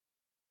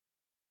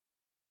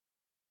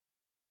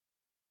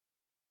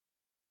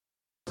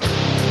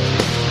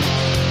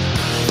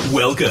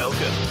Welcome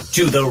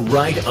to the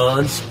Right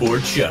On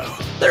Sports Show.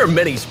 There are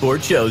many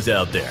sports shows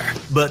out there,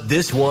 but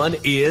this one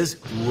is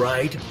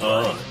Right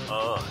On.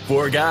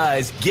 Four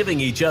guys giving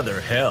each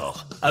other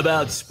hell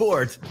about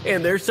sports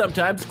and their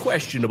sometimes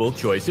questionable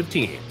choice of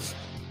teams.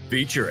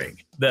 Featuring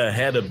the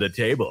head of the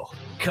table,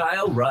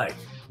 Kyle Wright,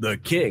 the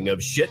king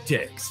of shit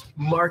takes,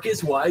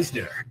 Marcus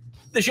Weisner,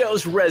 the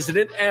show's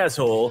resident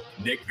asshole,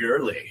 Nick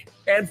Gurley,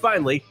 and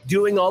finally,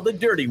 doing all the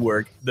dirty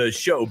work, the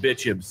show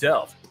bitch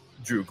himself,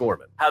 Drew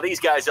Gorman. How these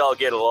guys all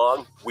get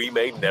along, we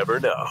may never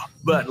know,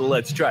 but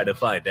let's try to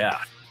find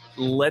out.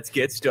 Let's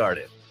get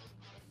started.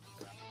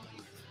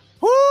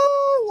 Woo!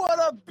 What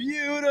a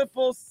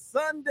beautiful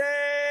Sunday!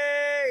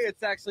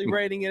 It's actually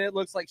raining and it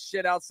looks like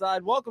shit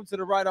outside. Welcome to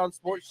the Right On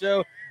Sports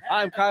Show.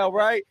 I'm Kyle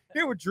Wright,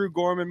 here with Drew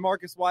Gorman,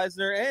 Marcus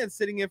Weisner, and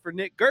sitting in for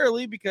Nick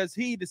Gurley because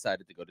he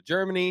decided to go to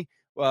Germany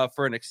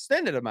for an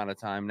extended amount of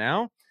time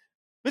now.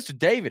 Mr.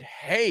 David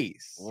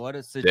Hayes. What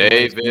a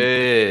situation.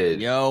 David.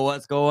 Yo,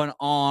 what's going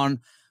on?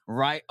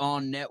 Right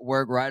On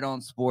Network, Right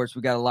On Sports.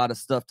 We got a lot of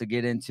stuff to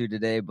get into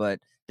today, but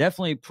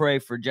definitely pray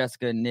for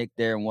Jessica and Nick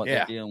there and what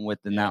they're dealing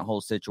with in that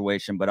whole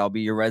situation. But I'll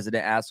be your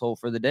resident asshole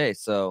for the day.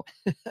 So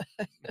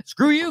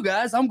screw you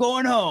guys. I'm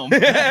going home.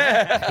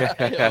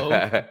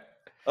 Oh,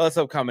 let's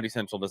hope Comedy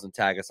Central doesn't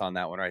tag us on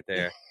that one right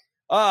there.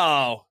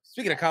 Oh,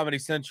 speaking of Comedy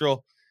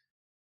Central,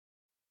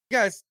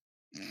 guys,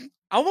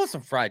 I want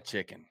some fried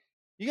chicken.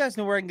 You guys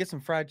know where I can get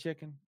some fried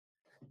chicken?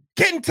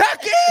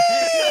 Kentucky!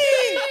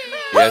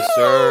 Yes,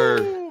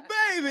 sir. Woo,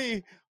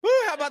 baby. Woo,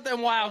 how about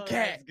them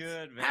Wildcats?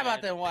 Good, man. How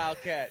about them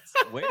Wildcats?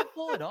 Way to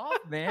pull it off,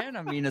 man.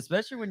 I mean,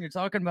 especially when you're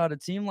talking about a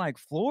team like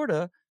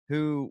Florida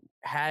who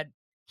had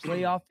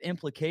playoff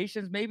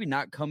implications, maybe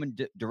not coming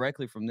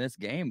directly from this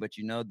game, but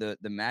you know, the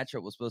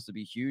matchup was supposed to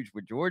be huge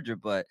with Georgia,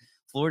 but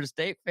Florida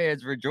State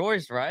fans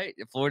rejoiced, right?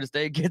 Florida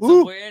State gets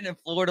a win and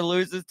Florida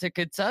loses to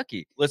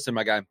Kentucky. Listen,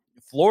 my guy,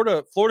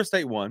 Florida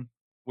State won,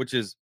 which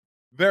is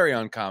very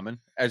uncommon,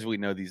 as we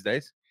know these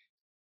days.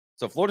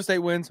 So Florida State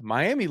wins,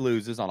 Miami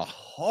loses on a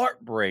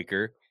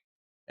heartbreaker,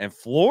 and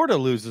Florida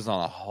loses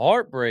on a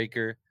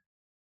heartbreaker.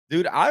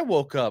 Dude, I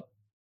woke up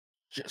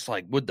just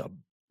like with the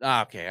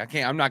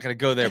I'm not going to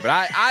go there, but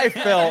I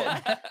felt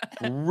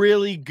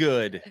really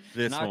good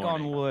this Knock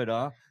morning. on wood,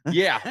 huh?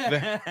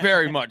 Yeah,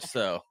 very much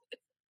so.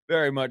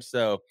 Very much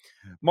so.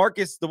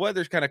 Marcus, the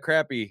weather's kind of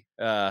crappy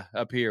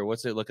up here.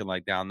 What's it looking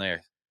like down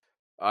there?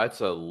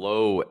 It's a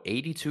low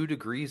 82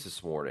 degrees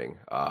this morning.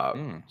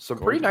 Some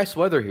pretty gorgeous. nice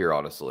weather here,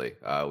 honestly.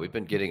 We've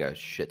been getting a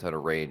shit ton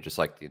of rain, just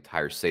like the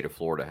entire state of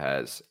Florida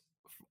has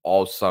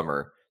all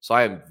summer. So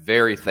I am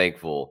very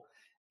thankful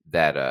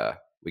that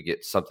we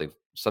get something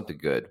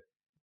good.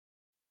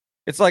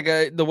 It's like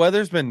the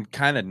weather's been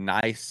kind of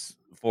nice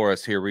for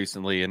us here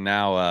recently, and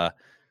now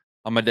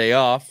on my day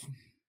off,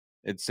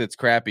 it's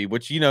crappy.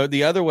 Which, you know,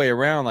 the other way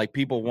around, like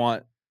people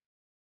want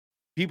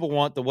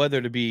the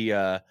weather to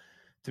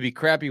be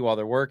crappy while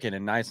they're working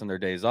and nice on their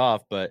days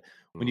off. But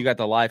when you got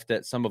the life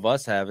that some of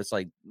us have, it's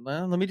like,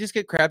 well, let me just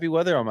get crappy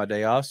weather on my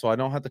day off, so I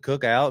don't have to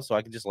cook out, so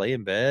I can just lay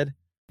in bed.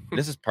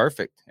 This is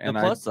perfect. And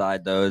the plus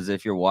side, though, is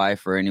if your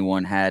wife or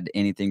anyone had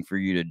anything for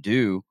you to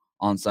do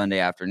on Sunday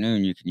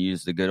afternoon, you can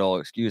use the good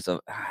old excuse of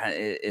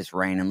it's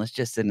raining. Let's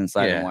just sit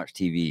inside and watch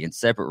TV in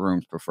separate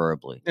rooms,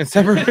 preferably. In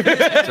separate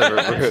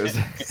rooms,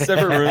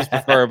 separate rooms,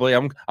 preferably.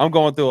 I'm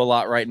going through a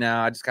lot right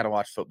now. I just got to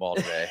watch football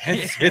today.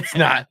 It's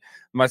not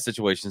my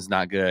situation's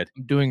not good.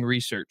 I'm doing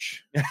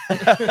research.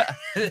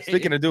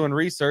 Speaking of doing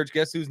research,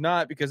 guess who's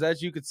not? Because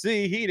as you could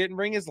see, he didn't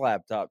bring his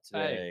laptop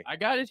today. Hey, I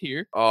got it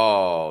here.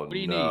 Oh, What do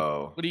you no.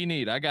 need? What do you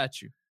need? I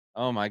got you.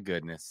 Oh my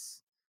goodness.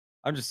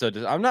 I'm just so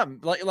I'm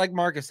not like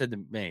Marcus said to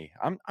me.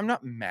 I'm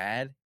not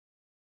mad,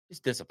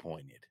 just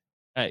disappointed.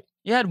 Hey,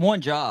 you had one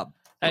job.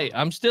 Hey,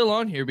 I'm still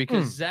on here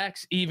because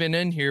Zach's even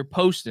in here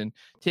posting.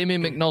 Timmy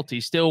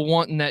McNulty still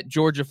wanting that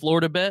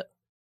Georgia-Florida bet.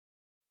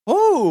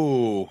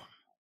 Oh,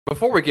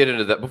 Before we get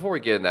into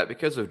that,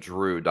 because of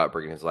Drew not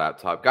bringing his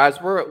laptop,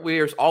 guys,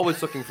 we're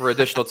always looking for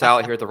additional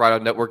talent here at the Right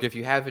On Network. If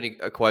you have any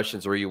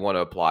questions or you want to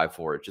apply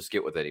for it, just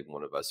get with any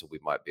one of us, and we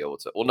might be able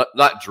to. Well,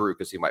 not Drew,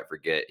 because he might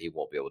forget; he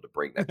won't be able to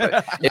bring that.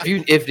 But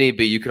if need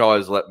be, you can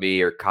always let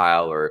me or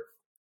Kyle or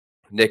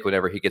Nick,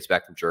 whenever he gets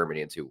back from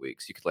Germany in 2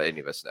 weeks, you can let any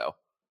of us know.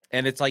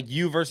 and it's like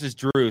you versus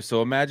Drew.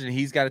 So imagine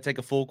he's got to take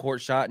a full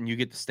court shot, and you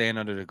get to stand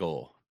under the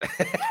goal.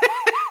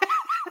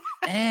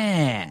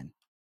 Man.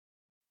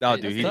 Oh,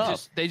 dude,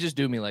 They just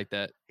do me like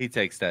that. he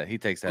takes that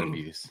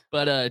abuse.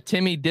 But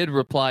Timmy did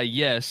reply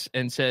yes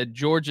and said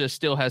Georgia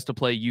still has to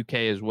play UK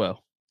as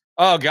well.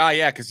 Oh god,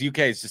 yeah, because UK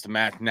is just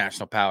a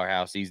national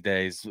powerhouse these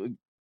days.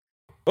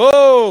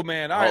 Oh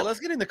man! All right, let's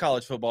get into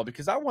college football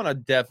because I want to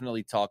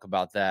definitely talk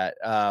about that.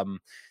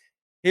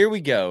 Here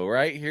we go.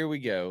 Right here we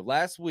go.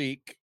 Last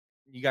week,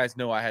 you guys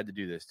know I had to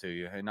do this to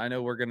you, and I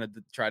know we're gonna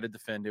try to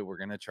defend it. We're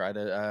gonna try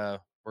to.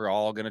 We're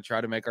all gonna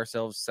try to make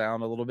ourselves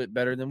sound a little bit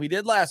better than we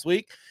did last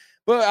week.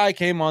 But I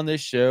came on this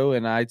show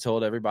and I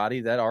told everybody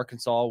that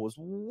Arkansas was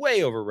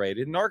way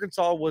overrated and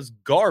Arkansas was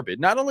garbage.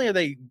 Not only are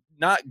they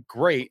not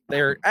great,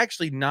 they're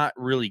actually not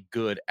really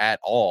good at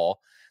all.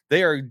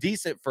 They are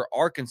decent for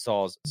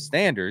Arkansas's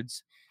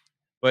standards.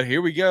 But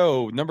here we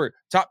go.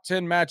 Top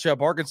 10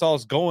 matchup. Arkansas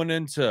is going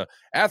into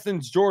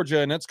Athens, Georgia,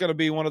 and it's going to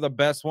be one of the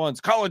best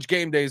ones. College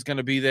Game Day is going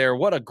to be there.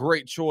 What a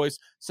great choice.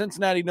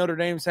 Cincinnati, Notre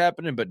Dame's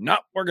happening, but no,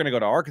 we're going to go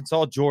to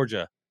Arkansas,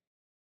 Georgia.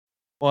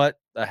 What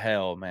the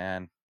hell,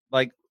 man?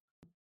 Like,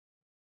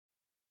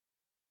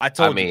 I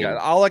told you guys.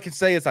 All I can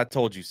say is I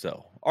told you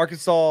so.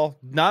 Arkansas,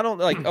 not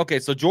only like, okay,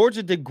 so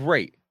Georgia did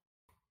great,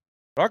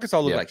 but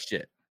Arkansas looked like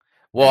shit.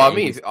 Well, I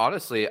mean,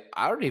 honestly,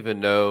 I don't even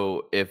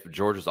know if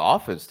Georgia's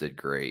offense did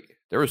great.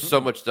 There was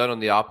so much done on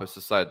the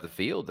opposite side of the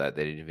field that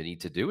they didn't even need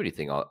to do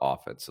anything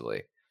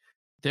offensively.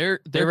 They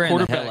ran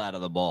the hell out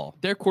of the ball.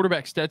 Their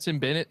quarterback, Stetson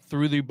Bennett,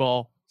 threw the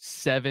ball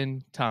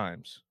 7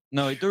 times.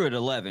 No, he threw it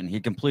 11.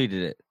 He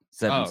completed it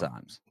 7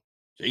 times.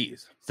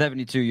 Jeez.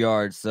 72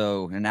 yards,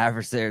 so an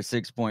average there of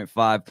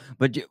 6.5.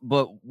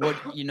 But what,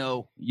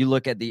 you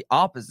look at the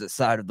opposite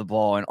side of the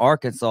ball in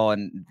Arkansas,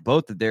 and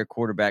both of their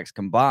quarterbacks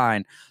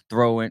combined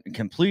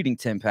completing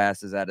 10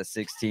 passes out of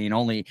 16,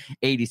 only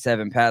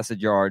 87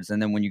 passage yards.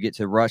 And then when you get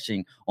to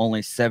rushing,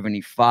 only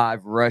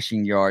 75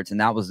 rushing yards.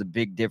 And that was the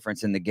big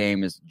difference in the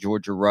game, is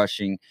Georgia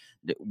rushing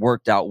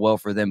worked out well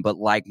for them. But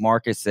like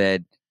Marcus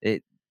said,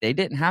 they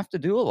didn't have to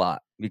do a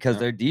lot because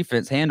their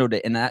defense handled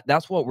it. And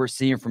that's what we're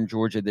seeing from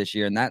Georgia this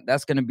year. And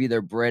that's going to be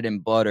their bread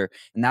and butter.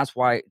 And that's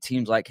why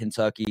teams like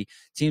Kentucky,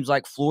 teams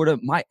like Florida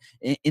might,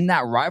 in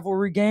that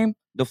rivalry game,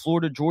 the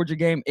Florida-Georgia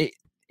game,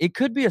 it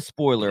could be a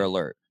spoiler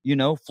alert.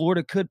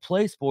 Florida could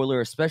play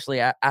spoiler, especially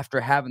after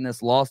having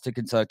this loss to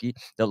Kentucky,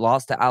 the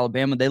loss to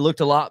Alabama. They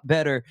looked a lot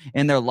better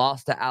in their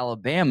loss to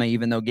Alabama,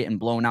 even though getting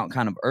blown out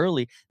kind of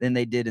early, than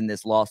they did in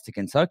this loss to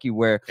Kentucky,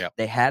 where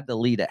they had the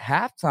lead at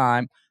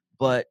halftime,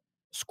 but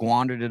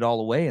squandered it all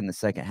away in the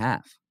second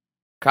half.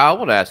 Kyle, I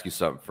want to ask you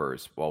something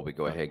first while we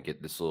go ahead and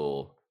get this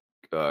little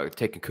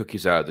taking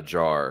cookies out of the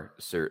jar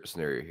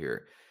scenario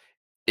here.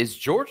 Is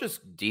Georgia's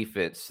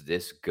defense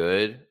this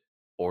good,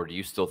 or do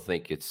you still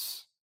think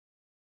it's,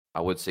 I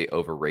would say,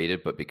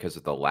 overrated, but because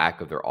of the lack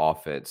of their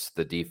offense,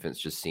 the defense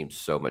just seems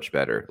so much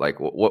better? Like,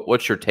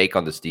 what's your take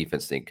on this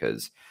defense thing?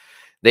 Because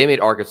they made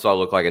Arkansas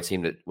look like a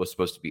team that was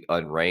supposed to be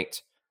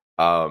unranked.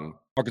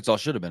 Arkansas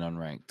should have been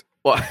unranked.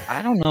 Well,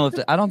 I don't know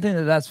I don't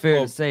think that's fair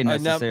to say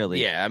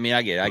necessarily. I mean,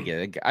 I get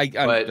it.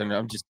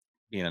 I'm just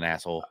being an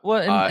asshole.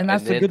 Well, and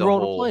that's a good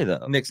role to play,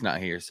 though. Nick's not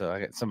here,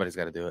 so somebody's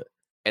got to do it.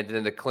 And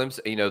then the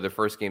Clemson, the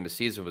first game of the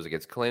season was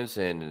against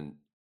Clemson, and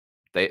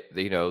they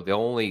the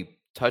only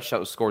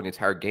touchdown scored in the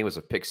entire game was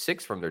a pick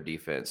 6 from their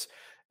defense.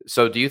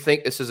 So do you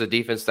think this is a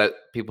defense that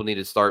people need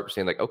to start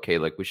saying, like, okay,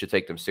 like we should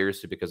take them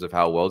seriously because of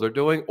how well they're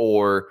doing?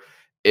 Or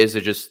is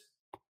it just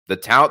the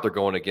talent they're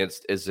going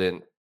against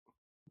isn't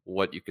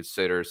what you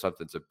consider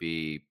something to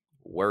be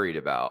worried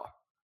about?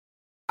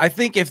 I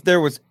think if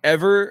there was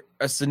ever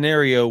a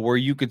scenario where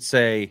you could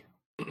say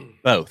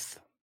both,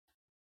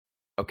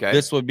 okay,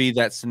 this would be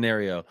that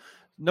scenario.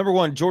 Number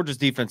one, Georgia's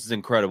defense is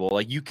incredible.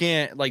 Like, you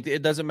can't, like,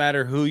 it doesn't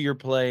matter who you're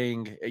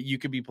playing. You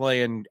could be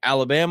playing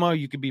Alabama,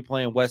 you could be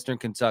playing Western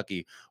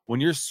Kentucky. When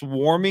you're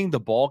swarming the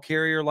ball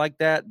carrier like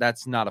that,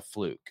 that's not a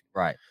fluke.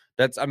 Right.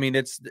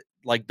 It's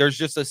like there's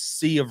just a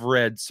sea of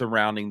red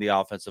surrounding the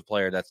offensive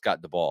player that's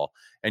got the ball,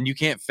 and you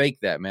can't fake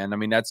that, man. I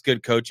mean, that's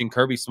good coaching.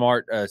 Kirby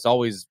Smart has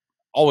always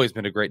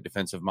been a great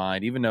defensive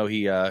mind, even though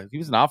he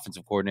was an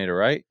offensive coordinator,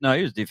 right? No,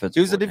 he was defensive.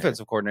 He was a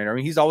defensive coordinator. I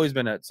mean, he's always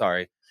been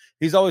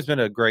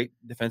a great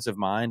defensive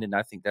mind, and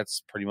I think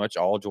that's pretty much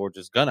all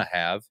Georgia's gonna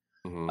have.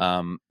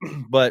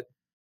 Mm-hmm. But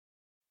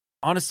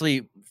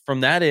honestly,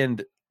 from that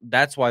end,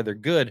 that's why they're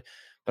good.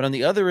 But on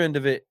the other end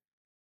of it,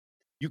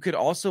 you could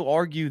also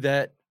argue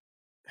that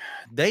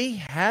they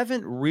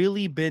haven't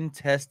really been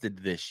tested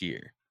this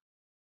year.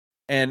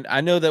 And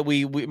I know that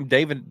we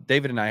David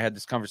and I had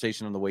this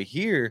conversation on the way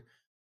here.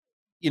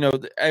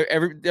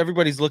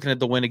 Everybody's looking at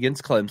the win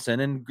against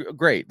Clemson, and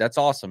great, that's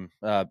awesome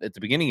at the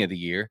beginning of the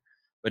year.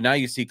 But now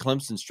you see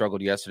Clemson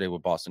struggled yesterday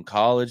with Boston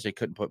College. They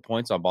couldn't put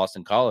points on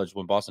Boston College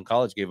when Boston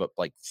College gave up,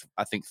 like,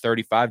 I think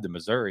 35 to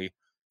Missouri.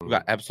 We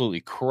got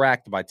absolutely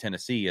cracked by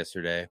Tennessee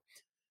yesterday.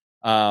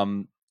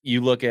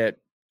 You look at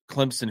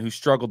Clemson, who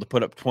struggled to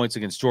put up points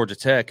against Georgia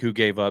Tech, who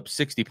gave up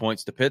 60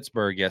 points to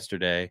Pittsburgh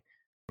yesterday.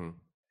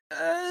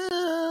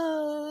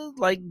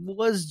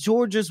 Was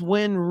Georgia's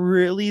win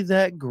really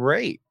that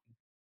great?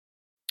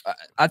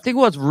 I think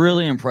what's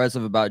really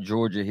impressive about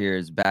Georgia here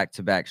is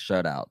back-to-back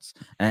shutouts.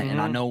 And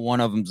I know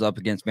one of them's up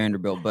against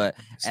Vanderbilt, but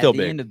still at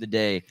the end of the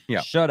day, yeah,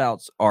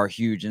 shutouts are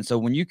huge. And so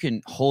when you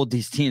can hold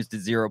these teams to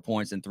 0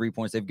 points and 3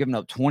 points, they've given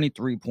up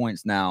 23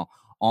 points now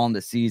on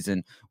the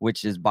season,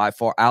 which is by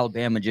far.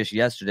 Alabama just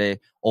yesterday,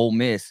 Ole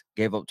Miss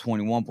gave up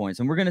 21 points.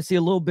 And we're going to see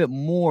a little bit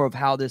more of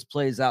how this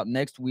plays out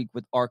next week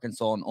with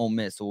Arkansas and Ole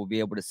Miss. So we'll be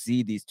able to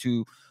see these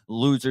two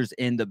losers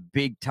in the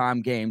big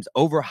time games,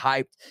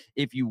 overhyped,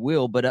 if you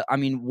will. But I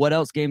mean, what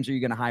else games are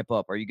you going to hype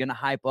up? Are you going to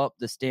hype up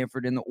the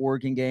Stanford and the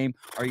Oregon game?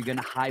 Are you going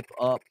to hype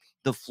up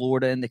the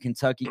Florida and the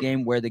Kentucky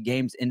game, where the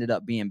games ended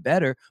up being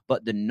better,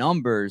 but the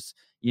numbers,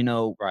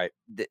 Right.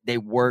 they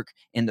work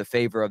in the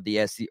favor of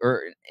the SC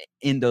or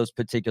in those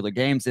particular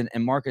games. And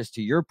Marcus,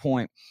 to your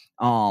point,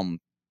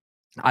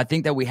 I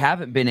think that we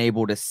haven't been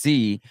able to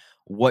see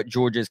what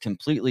Georgia is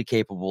completely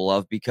capable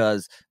of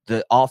because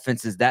the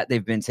offenses that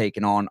they've been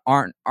taking on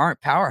aren't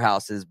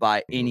powerhouses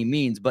by any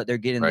means, but they're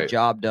getting the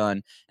job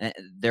done. And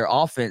their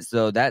offense,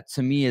 though, that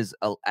to me is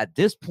at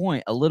this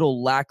point a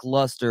little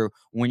lackluster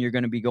when you're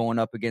going to be going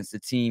up against a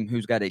team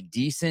who's got a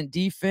decent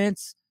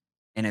defense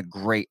and a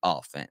great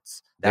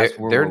offense. That's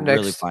where we'll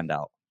really find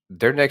out.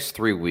 Their next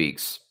 3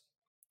 weeks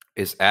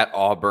is at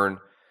Auburn.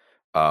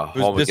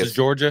 This is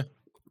Georgia?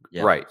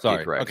 Yeah. Right.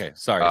 Sorry. Correct. Okay.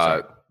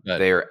 Sorry.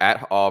 They're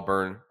at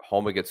Auburn,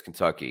 home against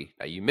Kentucky.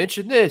 Now, you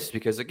mentioned this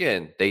because,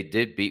 again, they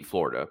did beat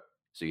Florida.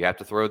 So you have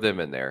to throw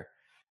them in there.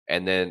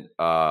 And then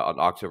on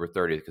October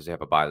 30th, because they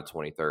have a bye the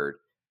 23rd,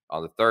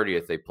 on the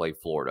 30th, they play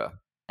Florida.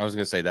 I was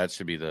going to say that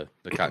should be the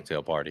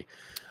cocktail party.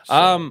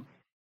 So,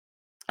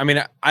 I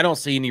mean, I don't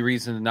see any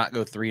reason to not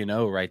go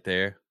 3-0 right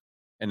there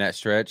in that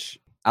stretch.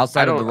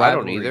 Outside of the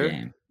rivalry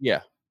game.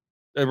 Yeah.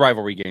 The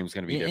rivalry game is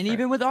going to be different. And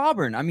even with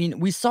Auburn, I mean,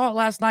 we saw it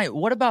last night.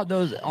 What about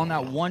those on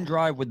that one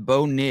drive with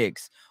Bo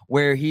Nix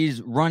where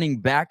he's running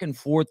back and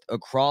forth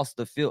across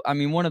the field? I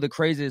mean, one of the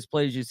craziest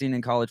plays you've seen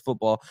in college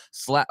football,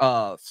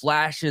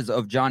 flashes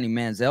of Johnny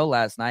Manziel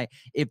last night.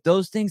 If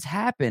those things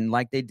happen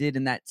like they did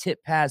in that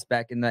tip pass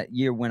back in that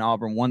year when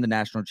Auburn won the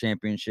national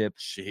championship,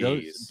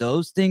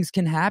 those things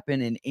can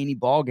happen in any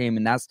ball game,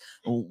 and that's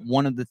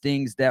one of the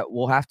things that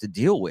we'll have to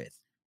deal with.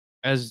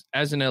 As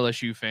an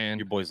LSU fan,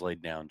 your boys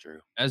laid down, Drew.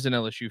 As an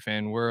LSU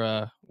fan,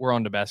 we're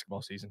on to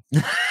basketball season.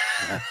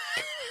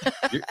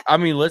 I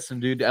mean, listen,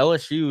 dude.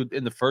 LSU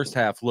in the first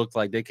half looked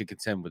like they could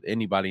contend with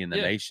anybody in the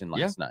nation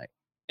last night,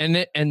 and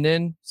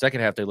then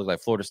second half they looked like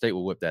Florida State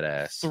will whip that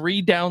ass.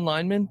 3 down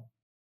linemen.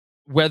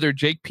 Whether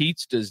Jake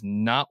Peets does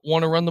not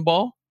want to run the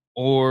ball,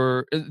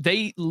 or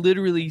they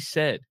literally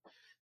said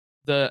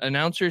the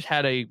announcers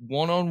had a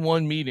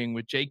one-on-one meeting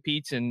with Jake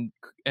Peets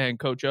and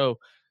Coach O.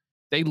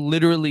 They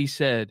literally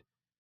said,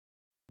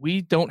 we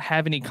don't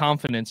have any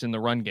confidence in the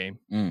run game.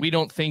 We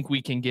don't think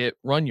we can get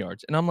run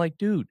yards. And I'm like,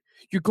 dude,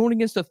 you're going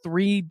against a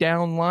 3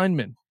 down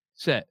lineman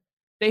set.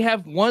 They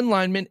have 1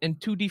 lineman and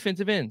 2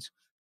 defensive ends.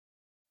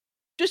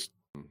 Just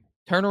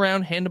turn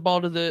around, hand the ball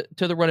to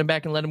the running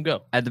back and let him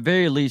go. At the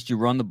very least, you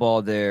run the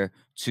ball there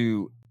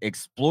to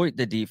exploit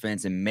the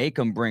defense and make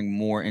them bring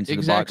more into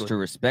the box to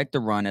respect the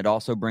run. It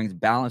also brings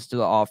balance to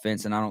the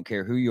offense, and I don't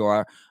care who you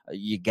are,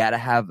 you got to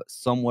have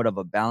somewhat of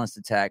a balanced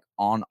attack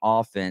on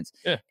offense.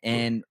 Yeah.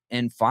 And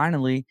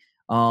finally,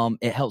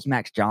 it helps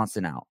Max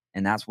Johnson out,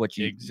 and that's what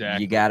you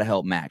got to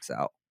help Max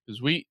out.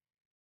 Because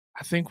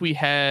I think we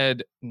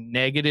had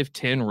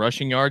 -10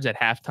 rushing yards at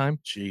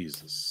halftime.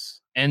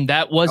 Jesus. And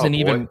that wasn't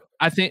even,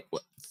 I think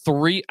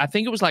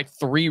it was like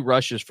 3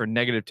 rushes for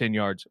 -10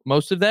 yards.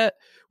 Most of that,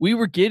 we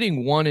were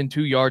getting 1 and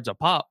 2 yards a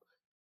pop,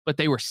 but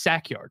they were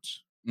sack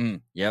yards.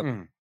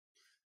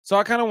 So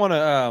I kind of want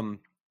to,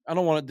 I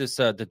don't want this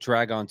to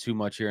drag on too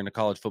much here in the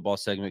college football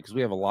segment because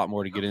we have a lot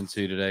more to get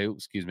into today. Ooh,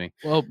 excuse me.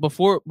 Well,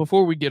 before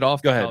we get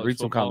off, go ahead, read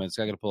some comments.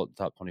 I got to pull up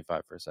the top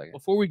 25 for a second.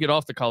 Before we get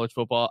off the college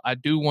football, I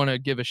do want to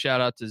give a shout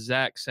out to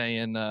Zach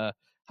saying,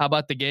 how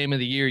about the game of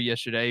the year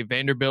yesterday?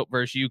 Vanderbilt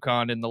versus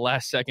UConn in the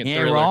last second. He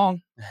ain't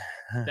wrong.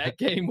 That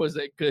game was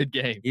a good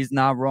game. He's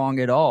not wrong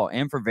at all.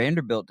 And for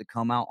Vanderbilt to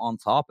come out on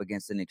top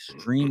against an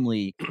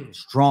extremely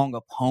strong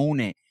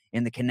opponent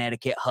in the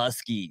Connecticut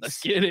Huskies. Let's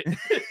get it.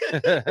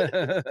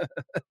 The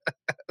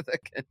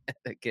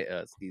Connecticut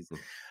Huskies.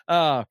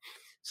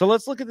 So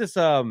let's look at this.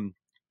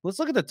 Let's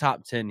look at the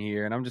top 10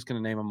 here, and I'm just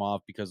going to name them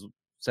off because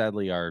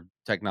sadly our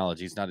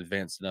technology is not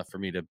advanced enough for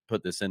me to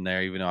put this in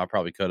there, even though I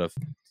probably could have.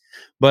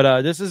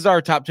 But this is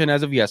our top 10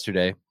 as of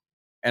yesterday.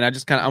 And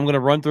I'm going to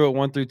run through it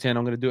 1 through 10.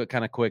 I'm going to do it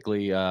kind of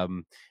quickly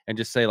and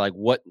just say like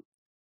what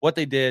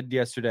they did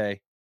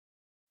yesterday.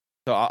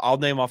 So I'll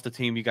name off the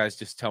team. You guys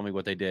just tell me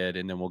what they did,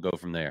 and then we'll go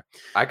from there.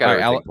 I got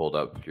everything pulled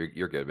up.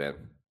 You're good, man.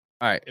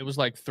 All right. It was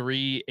like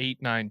 3,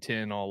 8, 9,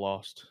 10 all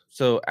lost.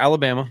 So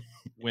Alabama.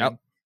 Win.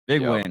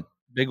 Big win.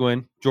 Big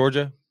win.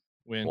 Georgia.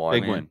 Win.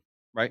 Big win.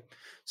 Right?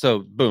 So,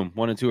 boom.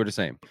 1 and 2 are the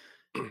same.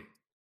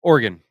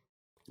 Oregon.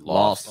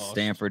 Lost.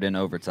 Stanford in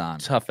overtime.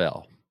 Tough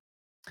L.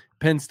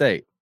 Penn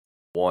State.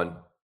 Won.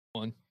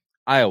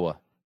 Iowa.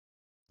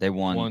 They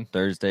won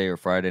Thursday or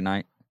Friday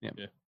night. Yeah.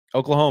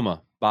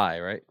 Oklahoma. Bye,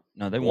 right?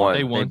 No, they won.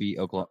 They won. They beat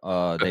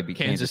Oklahoma. They beat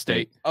Kansas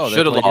State. Oh,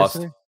 should have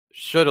lost.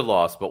 Should have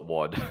lost, but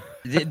won.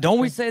 Don't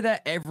we say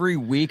that every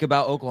week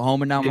about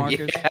Oklahoma now,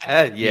 Marcus?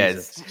 Yeah,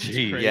 yes.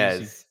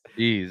 Jeez.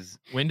 Jeez.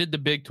 When did the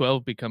Big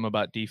 12 become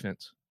about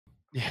defense?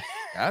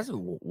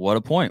 What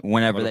a point.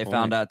 Whenever they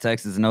found out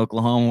Texas and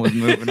Oklahoma was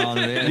moving on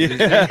to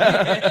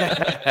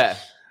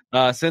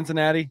the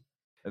Cincinnati.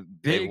 A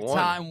big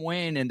time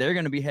win, and they're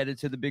going to be headed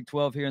to the Big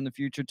 12 here in the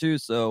future too.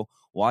 So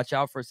watch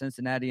out for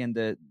Cincinnati and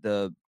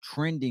the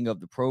trending of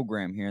the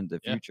program here in the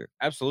future.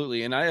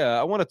 Absolutely, and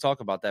I want to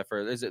talk about that.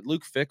 Is it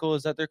Luke Fickell?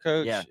 Is that their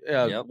coach? Yeah.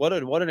 Yep.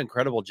 What an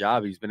incredible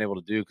job he's been able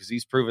to do because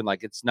he's proven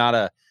like it's not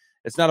a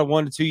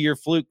 1 to 2 year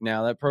fluke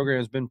now. That program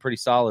has been pretty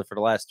solid for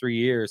the last 3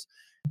 years.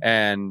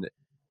 And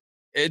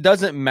it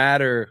doesn't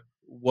matter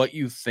what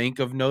you think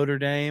of Notre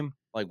Dame,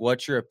 like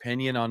what your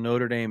opinion on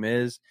Notre Dame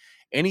is.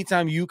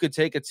 Anytime you could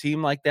take a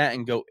team like that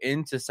and go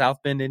into South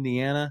Bend,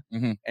 Indiana,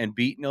 and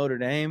beat Notre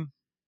Dame,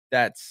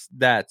 that's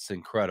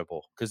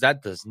incredible because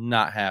that does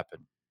not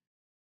happen.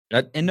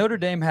 And Notre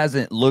Dame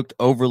hasn't looked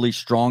overly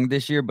strong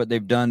this year, but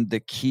they've done the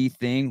key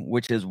thing,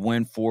 which is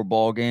win 4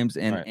 ball games.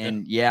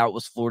 And yeah, it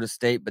was Florida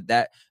State, but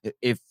that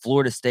if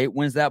Florida State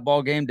wins that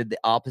ball game, did the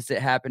opposite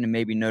happen and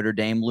maybe Notre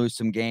Dame lose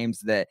some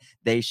games that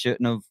they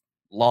shouldn't have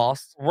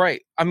lost?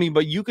 Right. I mean,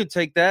 but you could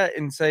take that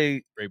and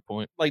say, Great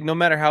point. like, no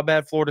matter how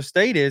bad Florida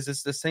State is,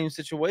 it's the same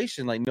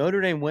situation. Like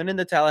Notre Dame went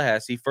into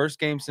Tallahassee, first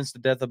game since the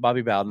death of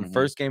Bobby Bowden,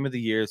 first game of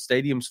the year,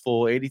 stadium's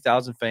full,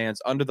 80,000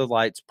 fans, under the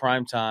lights,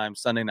 prime time,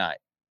 Sunday night,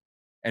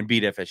 and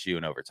beat FSU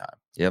in overtime.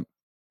 Yep.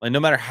 Like, no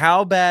matter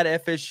how bad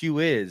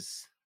FSU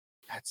is,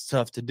 that's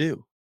tough to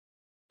do.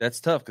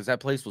 That's tough because that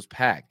place was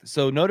packed.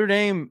 So Notre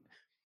Dame,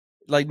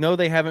 like, no,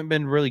 they haven't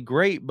been really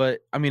great, but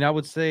I mean, I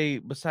would say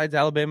besides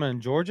Alabama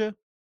and Georgia,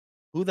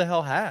 who the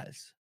hell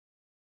has?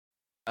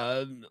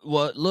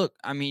 Well, look,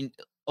 I mean,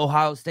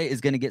 Ohio State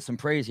is going to get some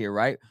praise here,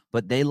 right?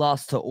 But they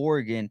lost to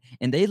Oregon,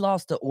 and they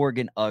lost to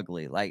Oregon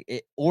ugly.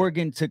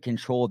 Oregon took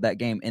control of that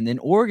game, and then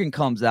Oregon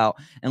comes out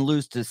and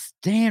lose to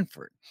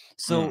Stanford.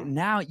 So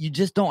now you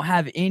just don't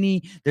have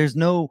any. There's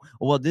no,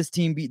 well, this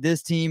team beat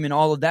this team and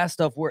all of that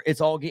stuff where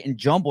it's all getting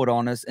jumbled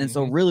on us. And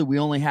so really we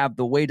only have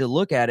the way to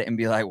look at it and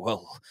be like,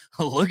 well,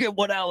 look at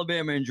what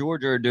Alabama and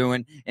Georgia are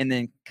doing, and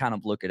then kind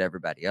of look at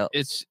everybody else.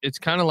 It's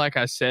kind of like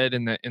I said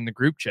in the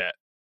group chat.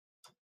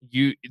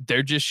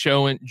 They're just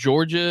showing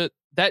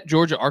that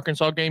Georgia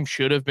Arkansas game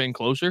should have been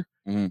closer.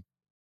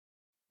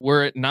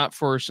 Were it not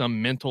for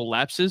some mental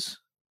lapses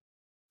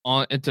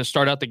and to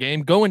start out the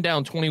game, going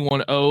down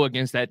 21-0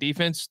 against that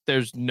defense,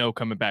 there's no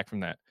coming back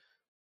from that.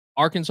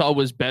 Arkansas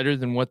was better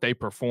than what they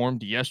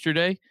performed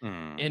yesterday,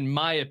 in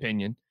my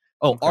opinion.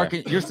 Oh,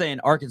 you're saying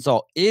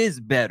Arkansas is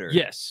better?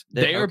 Yes,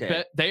 they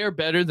are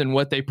better than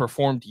what they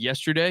performed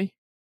yesterday.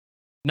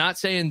 Not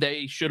saying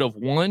they should have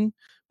won,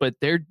 but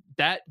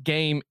that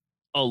game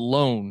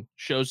alone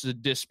shows the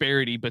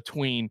disparity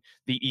between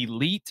the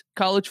elite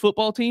college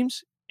football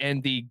teams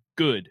and the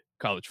good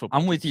college football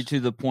teams. With you to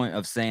the point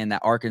of saying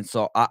that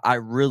Arkansas, I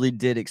really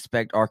did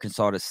expect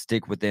Arkansas to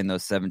stick within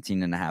those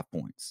 17.5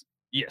 points.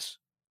 Yes.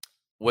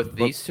 With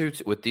these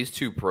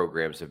two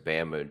programs of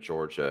Bama and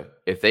Georgia,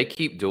 if they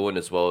keep doing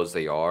as well as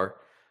they are,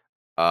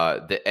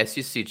 the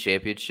SEC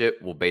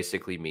championship will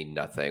basically mean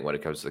nothing when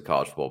it comes to the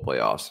college football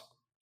playoffs,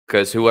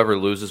 because whoever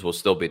loses will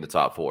still be in the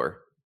top 4.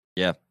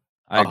 Yeah,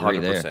 I agree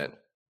 100%. There.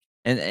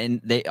 And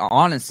they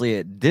honestly,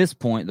 at this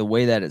point, the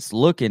way that it's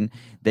looking,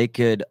 they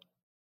could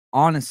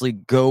honestly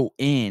go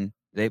in,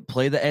 they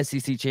play the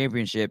SEC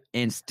championship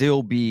and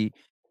still be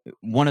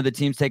one of the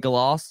teams take a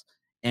loss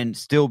and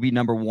still be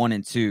number 1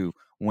 and 2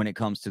 when it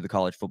comes to the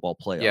college football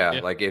playoff.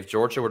 Yeah, like if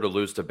Georgia were to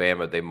lose to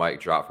Bama, they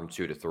might drop from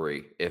 2 to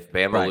 3. If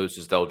Bama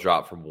loses, they'll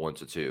drop from 1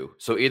 to 2.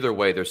 So either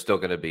way, they're still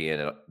going to be in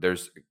it.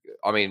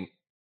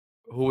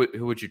 Who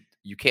would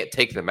you can't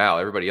take them out.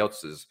 Everybody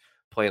else is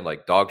playing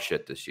like dog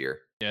shit this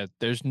year. Yeah,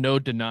 there's no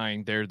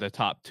denying they're the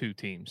top 2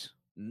 teams.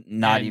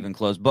 Not even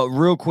close. But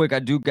real quick, I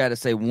do got to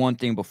say one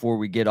thing before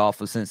we get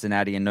off of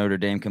Cincinnati and Notre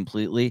Dame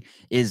completely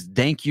is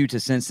thank you to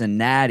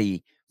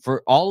Cincinnati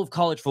for all of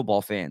college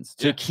football fans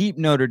to keep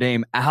Notre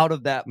Dame out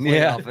of that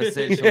playoff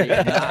essentially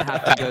and not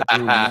have to go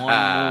through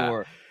one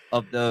more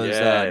of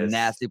those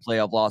nasty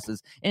playoff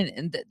losses.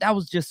 And that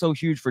was just so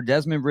huge for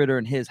Desmond Ridder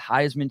and his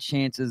Heisman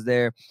chances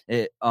there.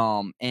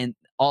 And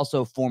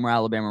also former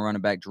Alabama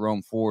running back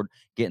Jerome Ford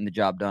getting the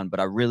job done. But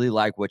I really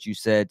like what you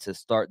said to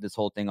start this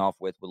whole thing off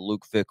with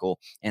Luke Fickell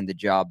and the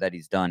job that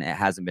he's done. It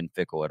hasn't been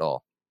fickle at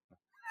all.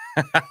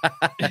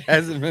 It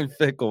hasn't been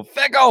fickle.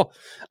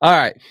 All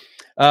right.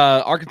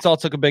 Arkansas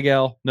took a big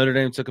L. Notre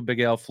Dame took a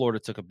big L. Florida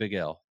took a big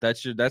L.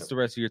 That's the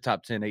rest of your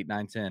top 10, 8,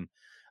 9, 10.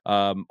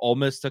 Ole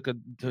Miss took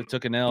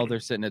an L.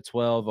 They're sitting at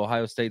 12.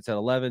 Ohio State's at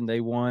 11.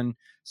 They won.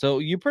 So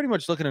you're pretty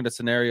much looking at a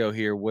scenario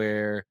here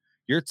where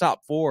your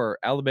top 4,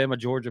 Alabama,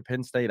 Georgia,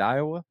 Penn State,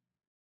 Iowa,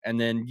 and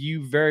then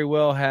you very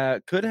well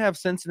could have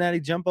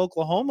Cincinnati jump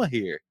Oklahoma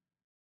here.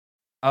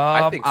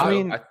 I think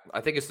so.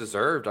 I think it's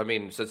deserved. I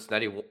mean,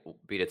 Cincinnati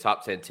beat a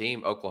top 10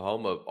 team.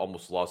 Oklahoma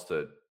almost lost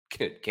to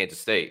Kansas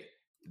State.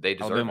 They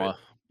deserve it.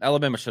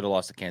 Alabama should have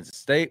lost to Kansas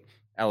State.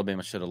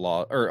 Alabama should have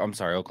lost, or I'm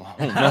sorry,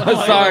 Oklahoma.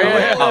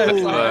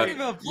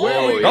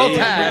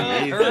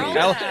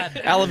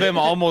 Alabama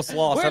almost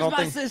lost. Where's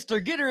my sister?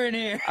 Get her in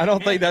here. I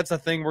don't think that's a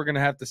thing we're going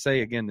to have to say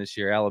again this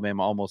year.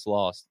 Alabama almost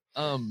lost.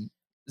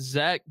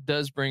 Zach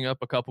does bring up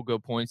a couple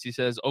good points. He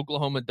says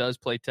Oklahoma does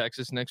play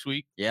Texas next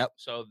week. Yep.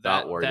 So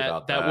that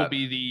will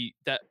be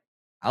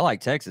I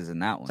like Texas in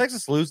that one.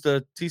 Texas lose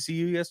to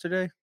TCU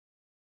yesterday.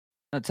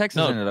 No,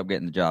 Texas ended up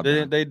getting the job.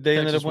 They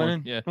ended up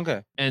winning. Yeah.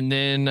 Okay. And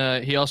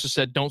then he also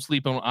said, don't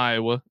sleep on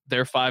Iowa.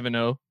 They're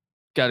 5-0.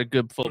 Got a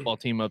good football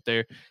team up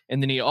there.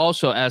 And then he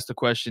also asked the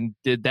question,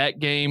 did that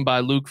game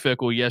by Luke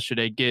Fickell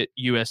yesterday get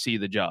USC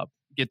the job?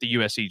 get the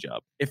USC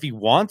job. If he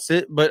wants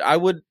it, but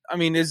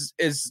is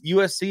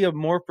USC a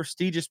more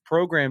prestigious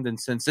program than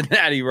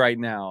Cincinnati right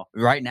now?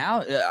 Right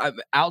now,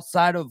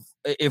 outside of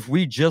if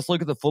we just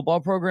look at the football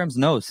programs,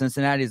 no,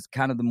 Cincinnati is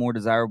kind of the more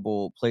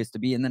desirable place to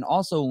be. And then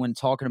also when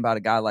talking about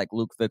a guy like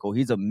Luke Fickell,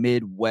 he's a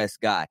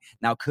Midwest guy.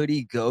 Now, could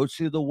he go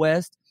to the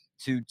West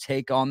to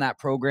take on that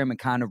program and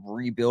kind of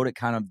rebuild it,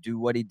 kind of do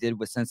what he did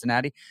with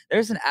Cincinnati?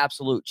 There's an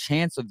absolute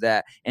chance of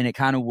that, and it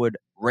kind of would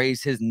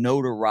raise his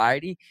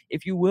notoriety,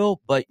 if you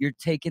will. But you're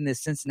taking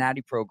this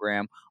Cincinnati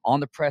program on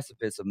the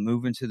precipice of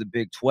moving to the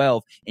Big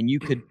 12, and you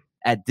could,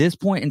 at this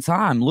point in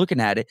time, looking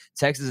at it,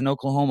 Texas and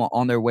Oklahoma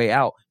on their way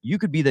out, you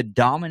could be the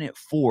dominant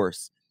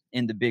force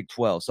in the Big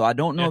 12. So I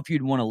don't know if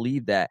you'd want to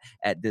leave that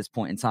at this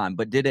point in time.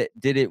 But did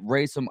it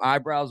raise some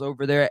eyebrows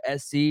over there at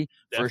SC? Definitely.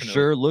 For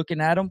sure,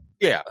 looking at them?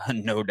 Yeah.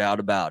 No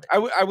doubt about it.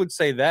 I would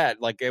say that.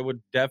 Like, it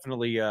would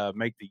definitely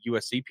make the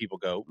USC people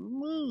go,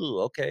 ooh,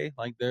 okay,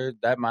 like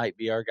that might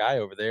be our guy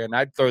over there. And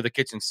I'd throw the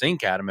kitchen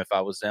sink at him if I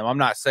was them. I'm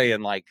not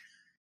saying, like,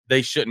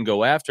 they shouldn't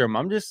go after him.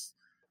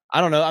 I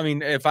don't know. I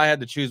mean, if I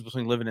had to choose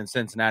between living in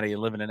Cincinnati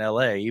and living in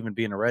LA, even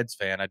being a Reds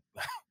fan, it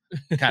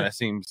kind of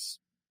seems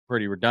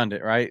pretty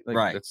redundant, right? Like,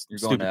 Right. That's You're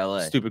going stupid, to LA.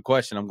 Stupid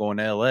question. I'm going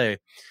to LA.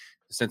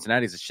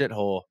 Cincinnati's a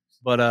shithole.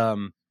 But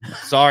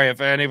sorry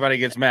if anybody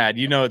gets mad.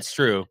 You know it's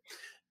true.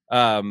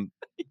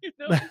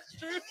 It's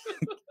true.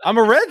 I'm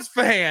a Reds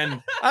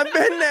fan. I've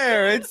been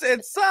there.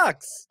 It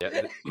sucks.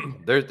 Yeah,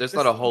 there's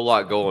not a whole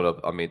lot going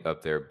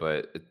up there,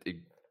 but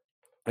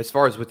as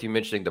far as with you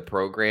mentioning the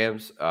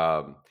programs,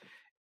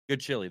 Good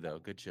chili though.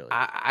 Good chili.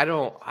 I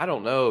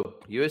don't know.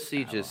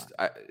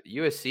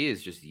 USC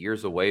is just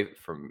years away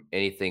from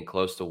anything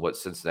close to what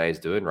Cincinnati is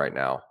doing right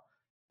now.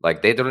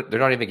 Like they're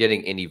not even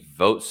getting any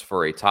votes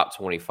for a top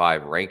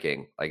 25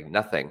 ranking. Like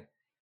nothing.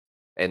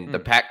 And the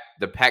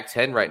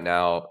Pac-10 right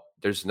now,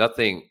 there's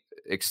nothing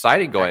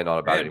exciting going on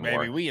about it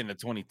anymore. Maybe we in the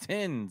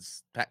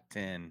 2010s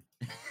Pac-10.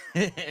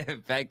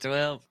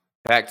 Pac-12.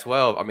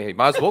 Pac-12. I mean, you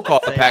might as well call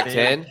it the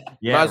Pac-10.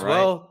 Yeah, might as right.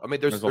 well. I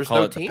mean, there's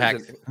no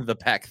teams. The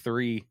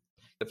Pac-3.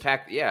 The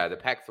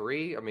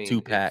Pac-3. I mean,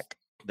 2-pack.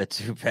 The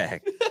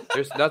 2-pack.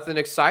 There's nothing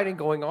exciting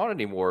going on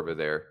anymore over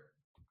there.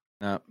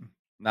 No,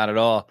 not at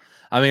all.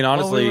 I mean,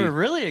 honestly, we were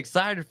really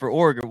excited for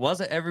Oregon.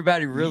 Wasn't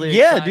everybody really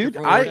Yeah, excited dude,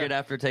 for Oregon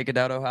after taking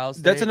out Ohio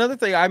State? that's another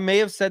thing. I may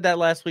have said that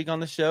last week on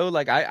the show.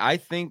 Like, I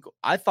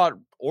thought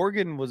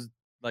Oregon was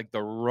like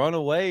the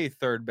runaway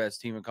third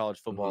best team in college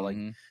football. Like,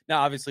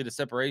 now obviously the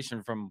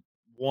separation from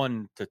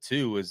 1 to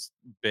 2 is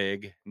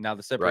big. Now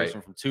the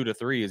separation from 2 to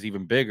 3 is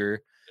even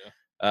bigger.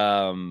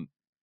 Yeah.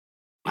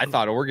 I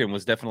thought Oregon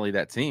was definitely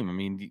that team. I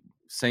mean,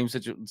 same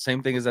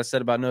thing as I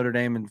said about Notre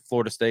Dame and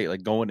Florida State,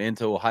 like going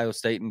into Ohio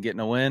State and getting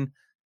a win.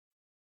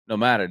 No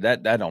matter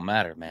that don't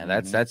matter, man.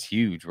 That's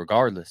huge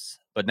regardless.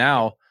 But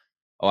now,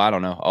 I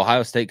don't know.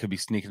 Ohio State could be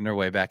sneaking their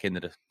way back into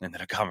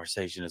the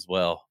conversation as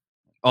well.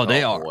 Oh,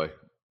 they are. Boy.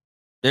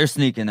 They're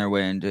sneaking their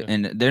way into,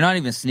 and they're not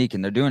even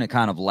sneaking. They're doing it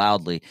kind of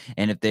loudly.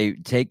 And if they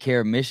take care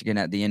of Michigan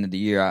at the end of the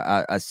year,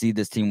 I see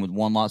this team with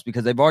one loss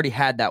because they've already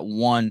had that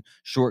one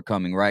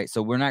shortcoming, right?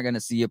 So we're not going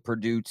to see a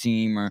Purdue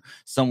team or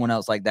someone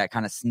else like that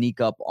kind of sneak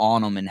up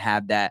on them and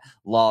have that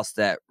loss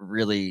that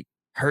really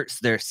hurts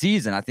their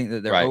season. I think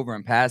that they're over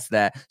and past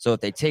that. So if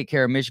they take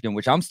care of Michigan,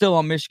 which I'm still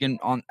on Michigan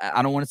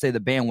I don't want to say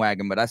the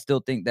bandwagon, but I still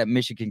think that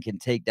Michigan can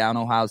take down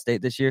Ohio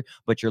State this year,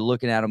 but you're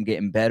looking at them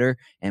getting better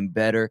and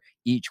better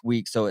each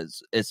week. So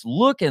it's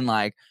looking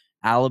like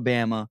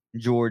Alabama,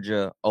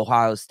 Georgia,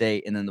 Ohio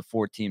State, and then the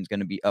fourth team is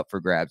going to be up for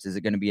grabs. Is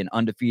it going to be an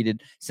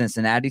undefeated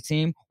Cincinnati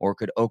team, or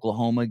could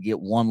Oklahoma get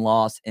one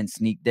loss and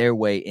sneak their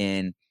way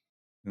in?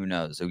 Who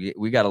knows? So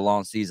we got a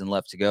long season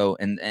left to go,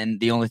 and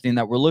the only thing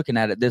that we're looking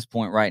at this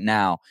point right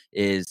now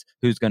is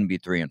who's going to be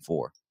 3 and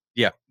 4.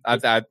 Yeah,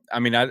 I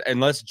mean,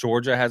 unless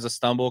Georgia has a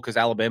stumble, because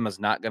Alabama's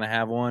not going to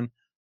have one.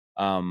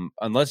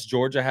 Unless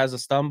Georgia has a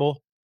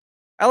stumble,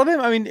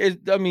 Alabama.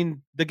 I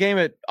mean, the game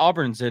at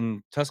Auburn's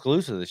in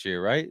Tuscaloosa this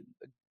year, right?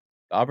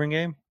 The Auburn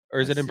game, or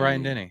is it in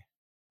Bryant-Denny?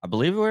 I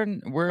believe we're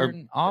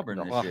in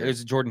Auburn this year.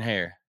 It's Jordan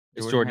Hare.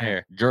 It's Jordan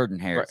Hare. Jordan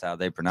Hare is how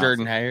they pronounce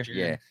Jordan it. Hare.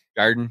 Yeah,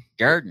 Garden.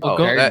 Oh,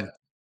 Garden.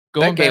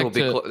 That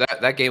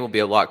game will be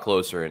a lot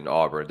closer in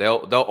Auburn.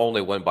 They'll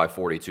only win by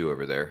 42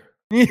 over there.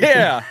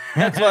 Yeah,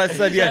 that's what I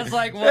said. Yeah, that's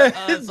like what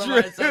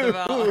somebody said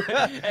about.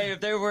 Hey, if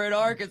they were in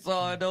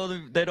Arkansas,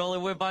 they'd only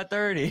win by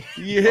 30.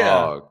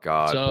 Yeah. Oh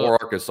God, poor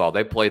Arkansas.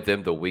 They played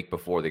them the week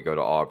before they go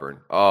to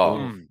Auburn.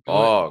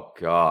 Oh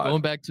God.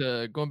 Going back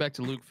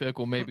to Luke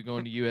Fickell, maybe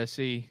going to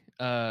USC.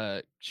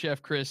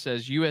 Chef Chris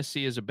says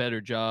USC is a better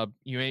job.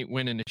 You ain't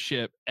winning a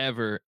ship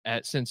ever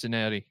at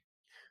Cincinnati.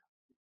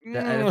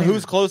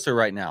 Who's closer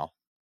right now?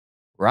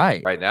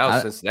 Right now,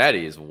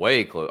 Cincinnati is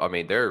way close. I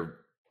mean, they're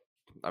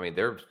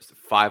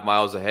 5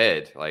 miles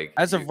ahead. Like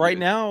as of right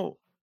now,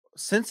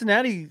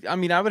 Cincinnati. I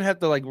mean, I would have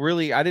to I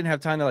didn't have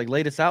time to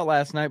lay this out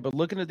last night. But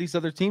looking at these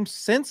other teams,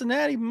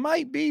 Cincinnati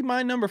might be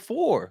my number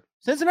 4.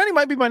 Cincinnati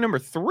might be my number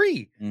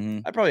 3. Mm-hmm.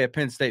 I probably have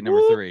Penn State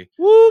number 3.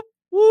 Whoop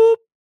whoop.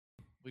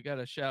 We got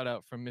a shout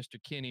out from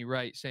Mr. Kenny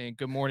Wright saying,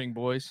 "Good morning,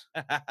 boys."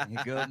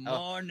 Good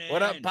morning.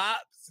 What up,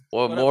 Pops?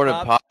 Well, What up, morning,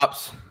 Pops?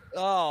 Pops.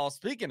 Oh,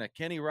 speaking of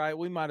Kenny Wright,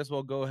 we might as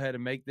well go ahead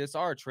and make this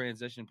our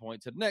transition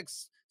point to the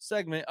next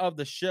segment of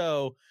the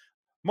show.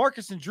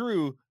 Marcus and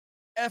Drew,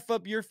 F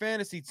up your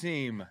fantasy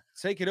team.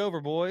 Take it over,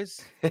 boys.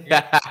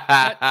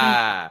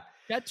 Got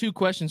 2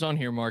 questions on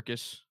here,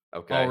 Marcus,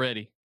 Okay.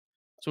 already.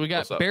 So we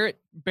got What's up?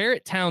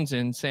 Barrett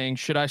Townsend saying,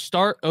 "Should I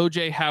start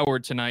OJ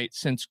Howard tonight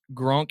since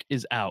Gronk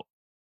is out?"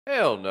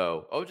 Hell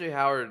no. OJ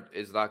Howard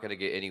is not going to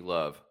get any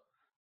love.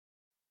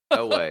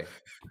 No way.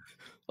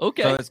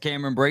 Okay. So is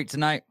Cameron Brate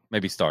tonight?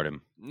 Maybe start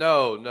him.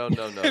 No.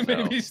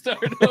 Maybe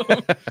start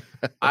him.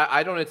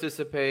 I don't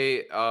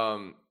anticipate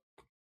OJ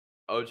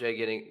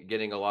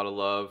getting a lot of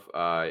love.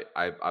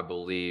 I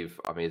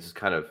believe. I mean, this is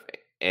kind of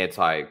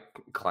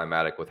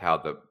anticlimactic with how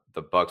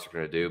the Bucks are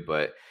going to do.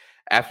 But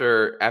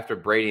after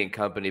Brady and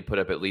company put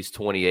up at least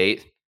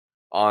 28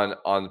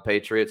 on the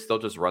Patriots, they'll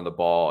just run the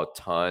ball a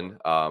ton.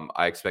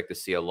 I expect to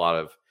see a lot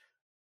of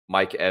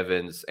Mike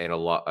Evans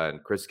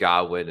and Chris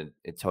Godwin and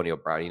Antonio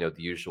Brown. The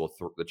usual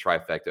the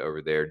trifecta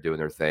over there doing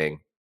their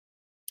thing.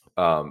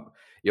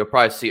 You'll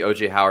probably see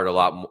OJ Howard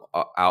out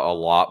a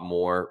lot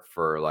more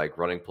for like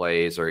running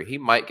plays, or he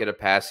might get a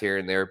pass here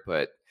and there,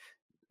 but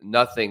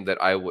nothing that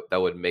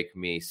would make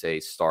me say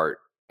start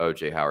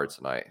OJ Howard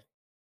tonight.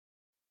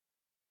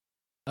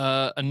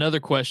 Another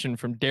question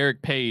from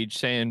Derek Page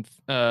saying,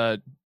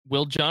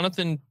 "Will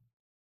Jonathan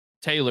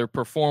Taylor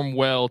perform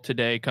well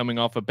today, coming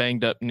off a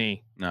banged up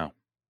knee?" No.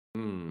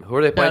 Who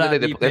are they playing Shout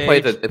out today?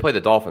 They play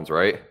the Dolphins,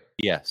 right?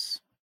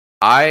 Yes.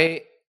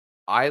 I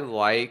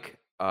like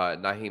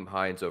Nyheim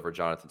Hines over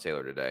Jonathan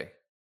Taylor today.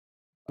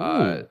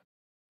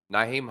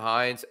 Nyheim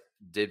Hines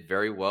did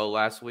very well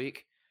last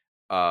week,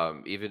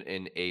 even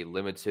in a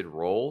limited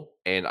role.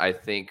 And I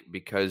think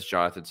because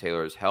Jonathan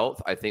Taylor's health,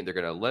 I think they're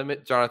going to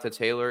limit Jonathan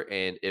Taylor.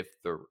 And if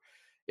the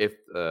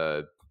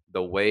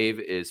wave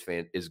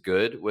is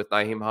good with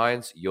Nyheim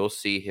Hines, you'll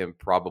see him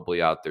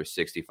probably out there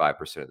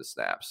 65% of the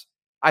snaps.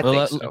 I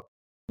think so.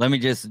 Let me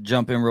just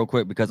jump in real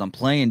quick because I'm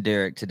playing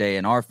Derek today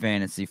in our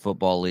fantasy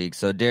football league.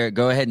 So, Derek,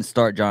 go ahead and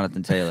start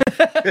Jonathan Taylor.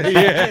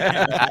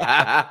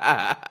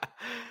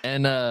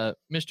 And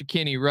Mr.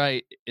 Kenny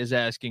Wright is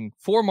asking,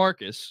 for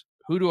Marcus,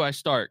 who do I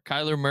start,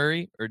 Kyler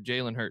Murray or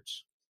Jalen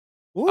Hurts?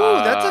 Ooh,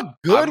 that's a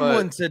good I'm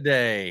one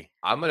today.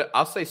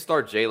 I'll say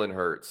start Jalen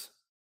Hurts.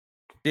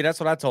 See,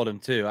 that's what I told him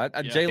too.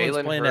 Jalen's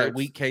Jalen playing Hurts. that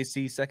weak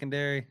KC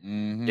secondary.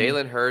 Mhm.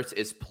 Jalen Hurts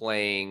is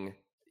playing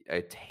a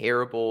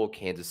terrible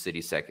Kansas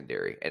City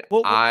secondary, and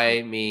Well,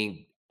 I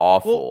mean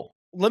awful.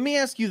 Let me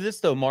ask you this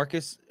though,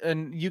 Marcus,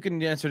 and you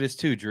can answer this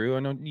too, Drew. I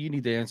know you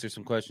need to answer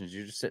some questions.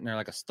 You're just sitting there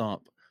like a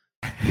stump.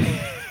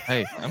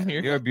 Hey, I'm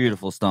here. You're a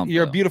beautiful stump.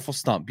 You're a though. beautiful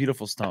stump.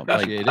 Beautiful stump.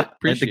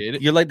 Appreciate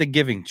it. You're like the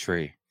giving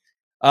tree.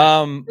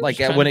 Like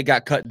Just when it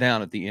got cut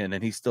down at the end,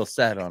 and he still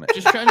sat on it.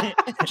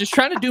 Just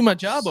trying to do my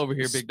job over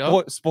here, big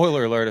dog.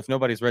 Spoiler alert! If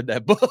nobody's read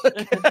that book,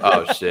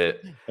 Oh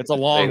shit! it's a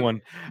long Hey, one.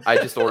 I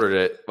just ordered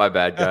it. My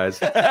bad, guys.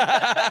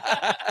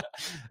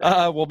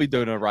 We'll be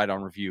doing a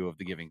right-on review of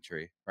the Giving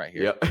Tree right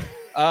here.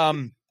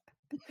 Yep.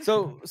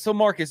 So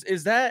Marcus,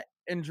 is that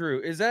and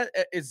Drew, is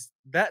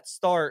that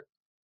start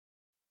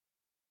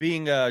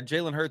being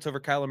Jalen Hurts over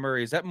Kyler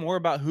Murray? Is that more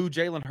about who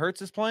Jalen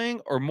Hurts is playing,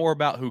 or more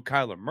about who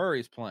Kyler Murray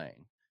is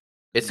playing?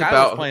 It's Kyler's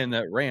about playing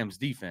that Rams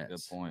Good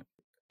defense. point.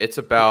 It's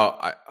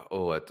about.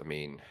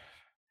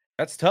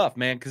 That's tough,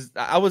 man. Because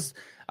that's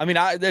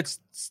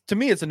to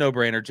me, it's a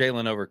no-brainer.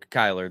 Jalen over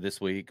Kyler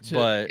this week,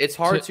 but It's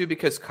hard too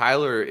because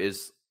Kyler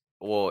is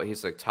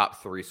he's like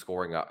top three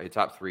scoring in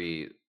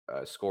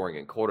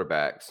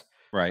quarterbacks.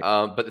 right.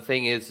 But the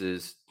thing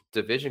is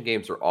division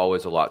games are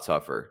always a lot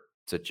tougher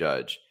to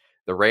judge.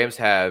 The Rams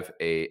have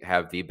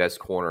the best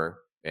corner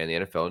in the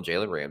NFL in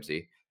Jalen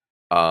Ramsey.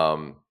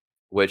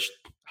 Which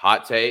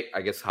hot take,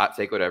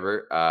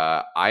 whatever.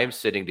 I am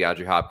sitting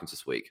DeAndre Hopkins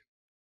this week.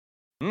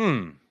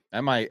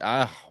 That might.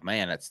 Oh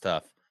man, that's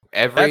tough.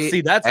 Every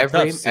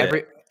matchup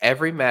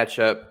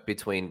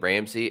between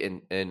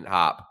Ramsey and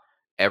Hop,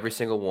 every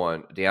single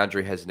one,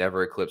 DeAndre has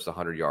never eclipsed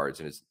 100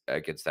 yards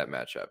against that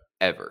matchup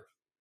ever,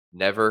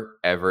 never,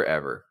 ever,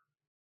 ever.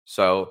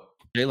 So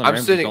Jalen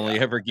Ramsey's only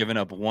ever given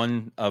up a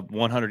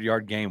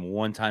 100-yard game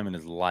one time in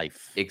his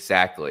life.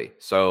 Exactly.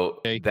 So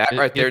Okay, that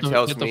right there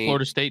tells get the me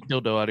Florida State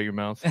dildo out of your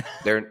mouth.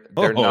 they're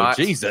Oh not.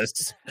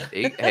 Jesus!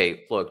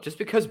 Hey, look, just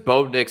because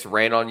Bo Nix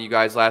ran on you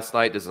guys last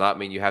night does not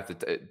mean you have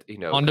to,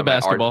 On to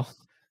basketball.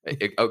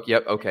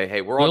 Yep. Okay.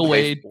 Hey, we're Will on.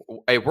 Wade.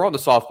 Hey, we're on the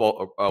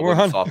softball. We're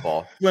on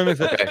softball.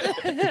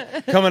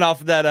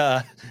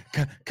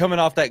 Coming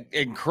off that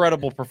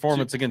incredible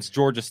performance against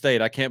Georgia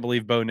State, I can't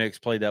believe Bo Nix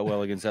played that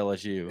well against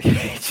LSU.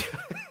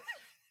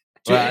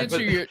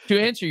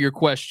 To answer your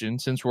question,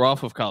 since we're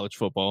off of college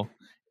football,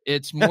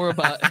 it's more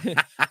about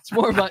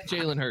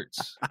Jalen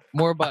Hurts,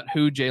 more about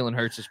who Jalen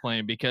Hurts is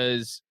playing.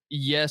 Because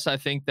yes, I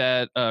think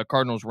that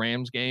Cardinals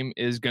Rams game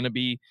is going to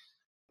be,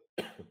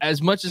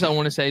 as much as I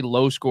want to say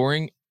low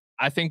scoring,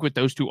 I think with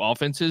those two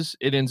offenses,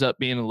 it ends up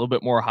being a little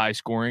bit more high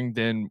scoring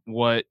than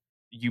what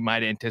you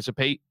might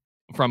anticipate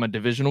from a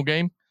divisional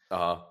game.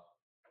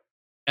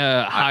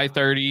 high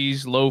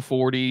 30s, low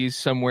 40s,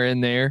 somewhere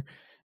in there,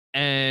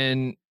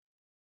 and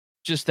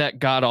just that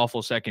god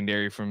awful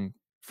secondary from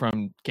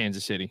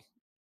Kansas City.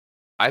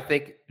 I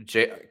think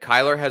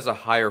Kyler has a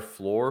higher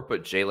floor,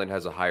 but Jalen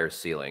has a higher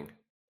ceiling.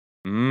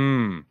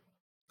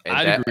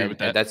 I'd agree with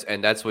that.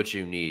 And that's what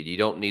you need. You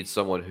don't need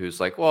someone who's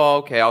like, well,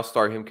 okay, I'll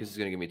start him because he's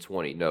going to give me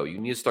 20. No, you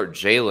need to start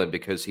Jalen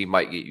because he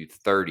might get you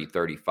 30,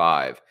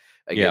 35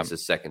 against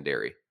his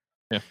secondary.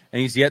 Yeah.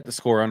 And he's yet to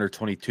score under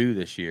 22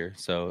 this year.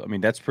 So, I mean,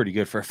 that's pretty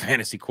good for a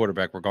fantasy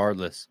quarterback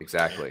regardless.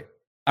 Exactly.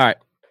 All right,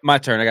 my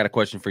turn. I got a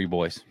question for you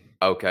boys.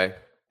 Okay.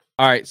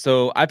 All right,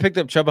 so I picked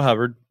up Chuba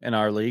Hubbard in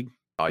our league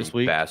this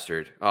week.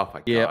 Bastard. Oh,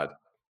 my God.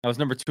 I was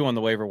number 2 on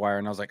the waiver wire,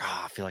 and I was like,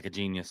 I feel like a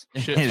genius.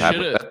 That's what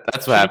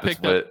happens.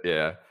 Should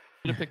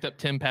have picked up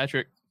Tim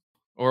Patrick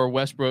or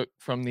Westbrook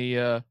from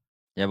the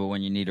yeah, but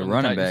when you need a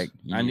running back,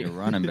 you need a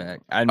running back.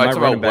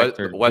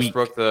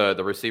 Westbrook,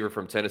 the receiver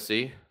from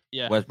Tennessee?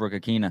 Yeah. Westbrook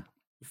Akina.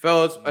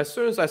 Fellas, as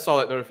soon as I saw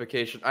that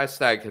notification, I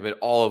snagged him in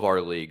all of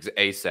our leagues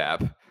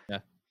ASAP. Yeah.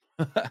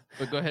 But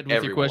go ahead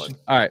with your question.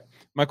 All right.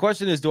 My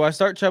question is, do I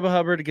start Chuba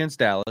Hubbard against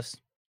Dallas?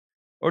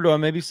 Or do I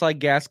maybe slide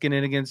Gaskin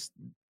in against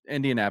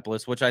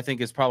Indianapolis, which I think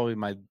is probably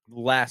my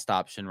last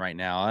option right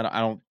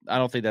now. I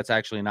don't think that's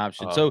actually an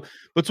option. So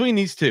between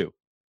these two,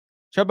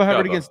 Chuba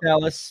Hubbard against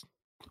Dallas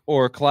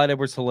or Clyde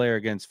Edwards-Helaire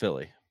against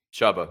Philly?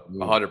 Chuba,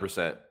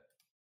 100%.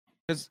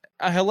 Because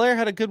Helaire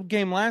had a good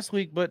game last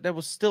week, but that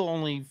was still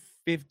only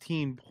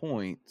 15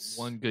 points.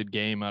 One good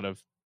game out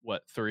of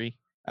what, 3?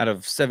 Out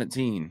of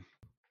 17.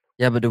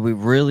 Yeah, but do we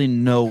really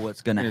know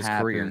what's going to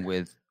happen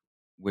with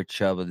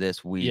Chuba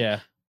this week? Yeah.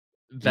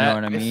 You know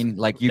what I mean?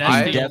 Like, you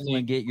can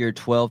definitely get your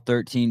 12,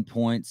 13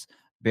 points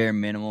bare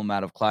minimum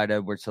out of Clyde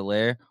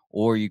Edwards-Helaire,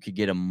 or you could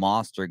get a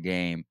monster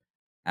game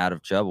out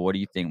of Chuba. What do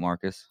you think,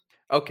 Marcus?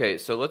 Okay,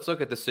 so let's look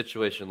at the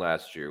situation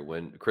last year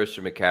when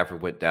Christian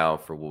McCaffrey went down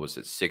for,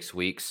 6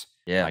 weeks?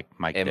 Yeah.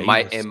 Mike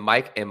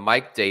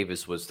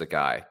Davis was the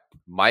guy.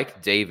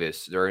 Mike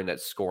Davis, during that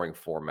scoring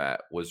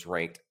format, was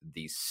ranked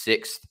the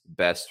 6th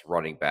best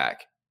running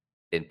back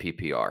in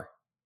PPR.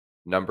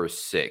 Number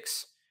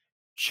 6.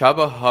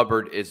 Chuba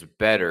Hubbard is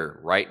better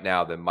right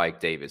now than Mike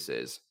Davis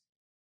is.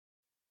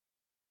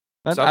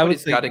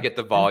 Somebody's got to get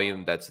the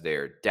volume that's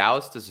there.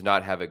 Dallas does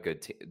not have a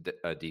good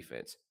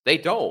defense. They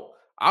don't.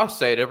 I'll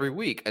say it every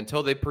week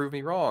until they prove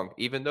me wrong,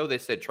 even though they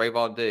said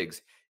Trayvon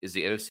Diggs is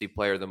the NFC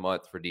Player of the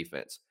Month for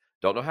defense.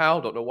 Don't know how,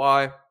 don't know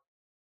why.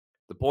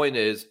 The point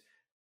is,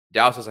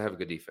 Dallas doesn't have a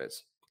good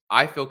defense.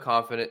 I feel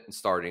confident in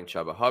starting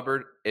Chuba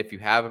Hubbard. If you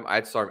have him,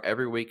 I'd start him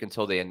every week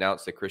until they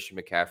announce that Christian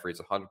McCaffrey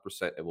is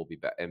 100% and will be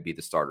back and be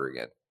the starter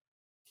again.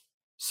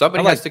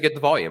 Somebody has to get the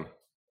volume.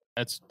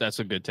 That's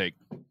a good take.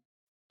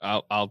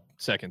 I'll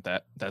second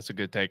that. That's a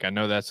good take. I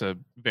know that's a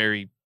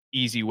very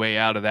easy way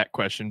out of that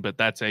question, but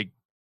that's a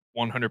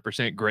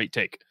 100% great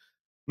take.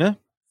 Yeah,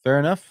 fair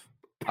enough.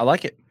 I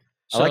like it.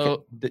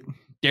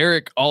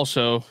 Derek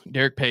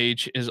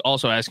Page is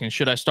also asking,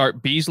 should I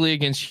start Beasley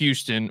against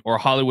Houston or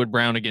Hollywood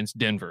Brown against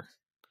Denver?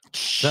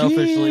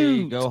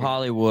 Selfishly, go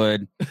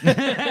Hollywood.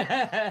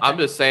 I'm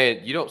just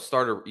saying, you don't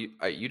start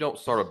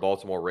a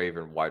Baltimore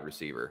Raven wide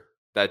receiver.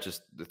 That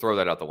just throw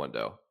that out the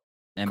window.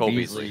 And Cole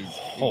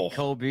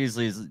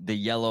Beasley's the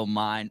yellow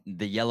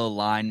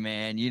line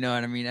man. You know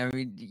what I mean? I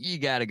mean, you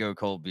got to go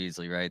Cole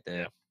Beasley right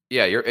there.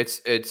 Yeah,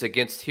 it's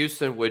against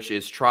Houston, which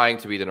is trying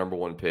to be the number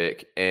 1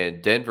 pick,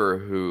 and Denver,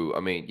 who,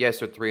 I mean, yes,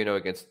 they're 3-0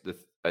 against the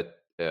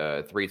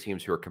 3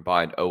 teams who are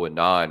combined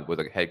 0-9 with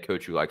a head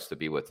coach who likes to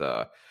be with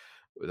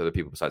other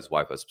people besides his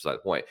wife. That's beside the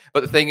point.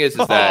 But the thing is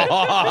that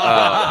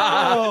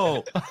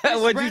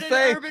what'd you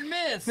say? Urban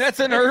myth. That's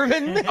an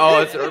urban myth.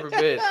 Oh, it's an urban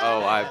myth.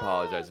 Oh, I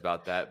apologize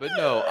about that. But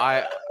no,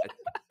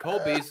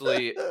 Cole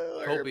Beasley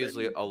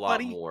a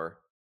lot more.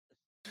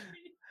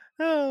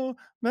 Oh,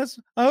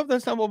 I hope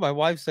that's not what my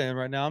wife's saying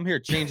right now. I'm here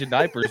changing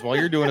diapers while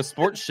you're doing a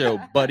sports show,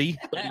 buddy.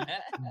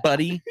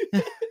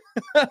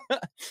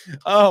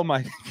 Oh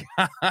my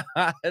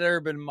God,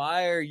 Urban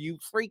Meyer, you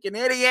freaking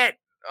idiot!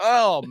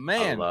 Oh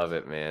man, I love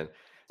it, man.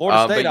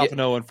 Florida State off an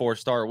 0-4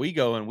 start. We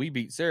go and we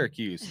beat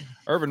Syracuse.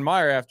 Urban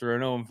Meyer after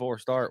an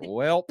 0-4 start.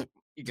 Well,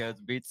 he goes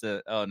beats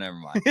it. Oh, never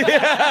mind.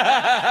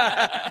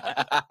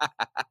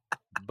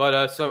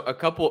 But so a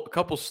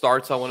couple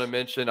starts I want to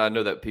mention. I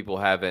know that people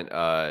haven't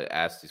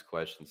asked these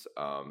questions.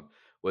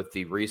 With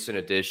the recent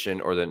addition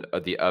or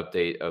the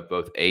update of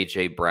both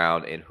AJ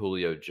Brown and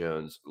Julio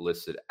Jones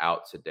listed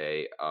out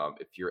today,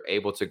 if you're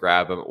able to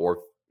grab them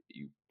or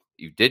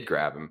you did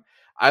grab them,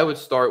 I would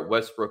start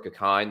Westbrook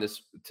Akine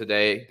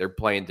today. They're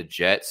playing the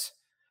Jets.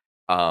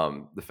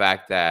 The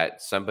fact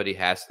that somebody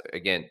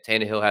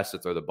Tannehill has to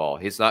throw the ball.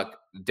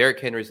 Derrick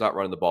Henry's not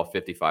running the ball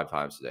 55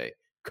 times today.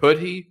 Could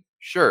he?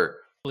 Sure.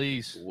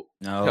 Please.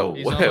 No.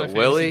 He's on my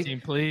fantasy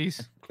team,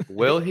 please.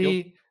 Will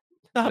he?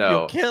 Stop, no.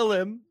 You'll kill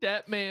him.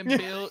 That man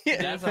built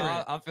That's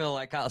how I feel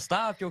like.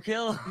 Stop, you'll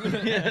kill him.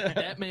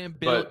 That man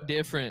built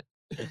different.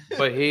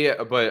 But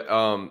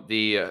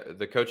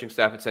the coaching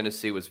staff at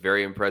Tennessee was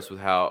very impressed with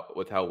how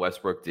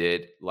Westbrook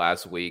did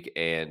last week,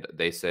 and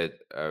they said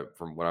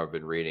from what I've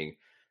been reading,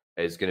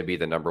 is going to be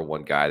the number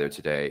one guy there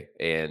today.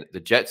 And the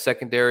Jets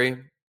secondary,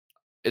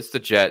 it's the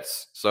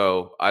Jets,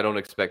 so I don't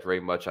expect very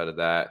much out of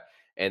that.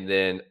 And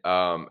then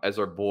as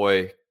our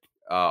boy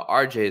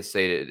RJ has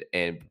stated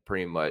and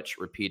pretty much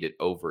repeated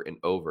over and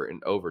over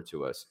and over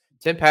to us,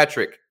 Tim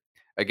Patrick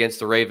against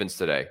the Ravens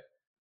today.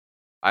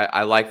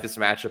 I like this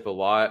matchup a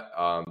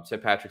lot.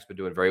 Tim Patrick's been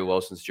doing very well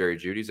since Jerry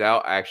Jeudy's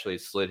out. I actually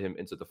slid him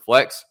into the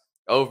flex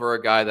over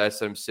a guy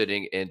that I'm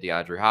sitting in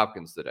DeAndre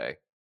Hopkins today.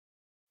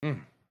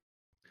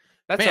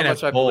 That's Man, how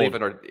much I believe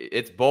in.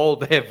 It's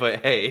bold,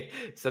 but hey,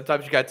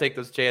 sometimes you got to take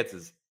those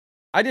chances.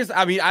 I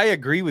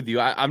agree with you.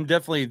 I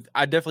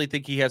definitely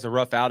think he has a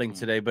rough outing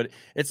today, but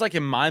it's like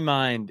in my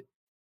mind,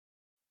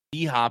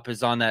 D-Hop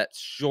is on that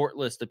short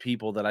list of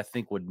people that I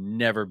think would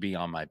never be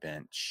on my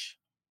bench.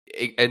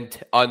 And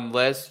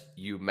unless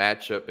you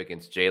match up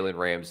against Jalen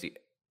Ramsey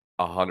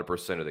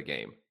 100% of the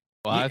game.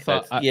 Well, I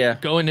thought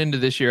going into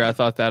this year, I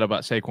thought that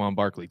about Saquon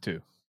Barkley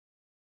too.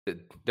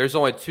 There's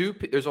only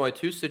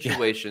two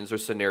situations or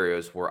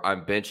scenarios where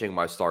I'm benching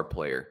my star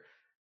player.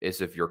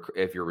 Is if your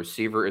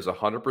receiver is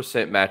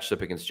 100% matched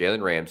up against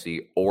Jalen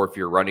Ramsey, or if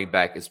your running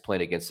back is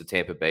playing against the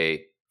Tampa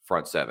Bay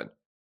front seven.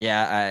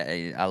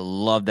 Yeah, I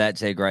love that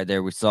take right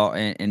there. We saw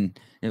and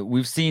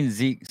we've seen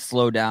Zeke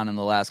slow down in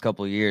the last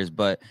couple of years,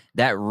 but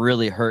that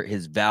really hurt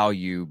his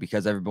value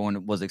because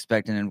everyone was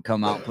expecting him to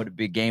come out and put a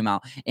big game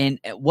out. And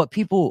what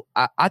people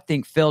I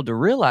think failed to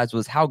realize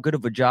was how good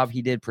of a job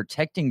he did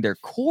protecting their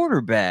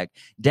quarterback,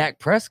 Dak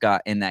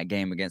Prescott, in that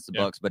game against the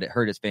Bucs, but it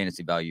hurt his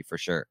fantasy value for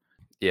sure.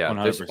 Yeah,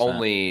 100%.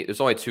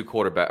 there's only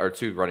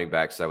two running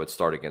backs that would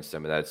start against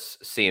him, and that's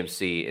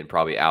CMC and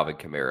probably Alvin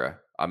Kamara.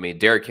 I mean,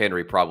 Derrick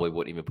Henry probably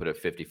wouldn't even put up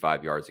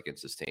 55 yards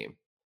against this team.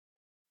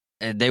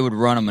 And they would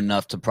run him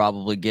enough to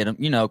probably get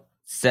him,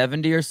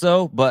 70 or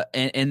so. But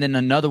and then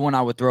another one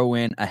I would throw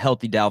in, a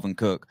healthy Dalvin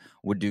Cook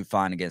would do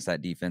fine against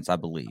that defense, I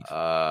believe.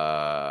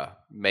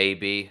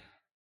 Maybe.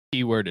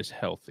 Keyword is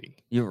healthy.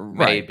 You're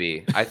right.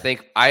 Maybe. I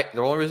think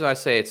the only reason I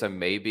say it's a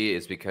maybe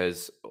is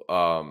because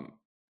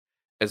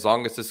as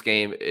long as this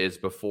game is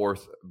before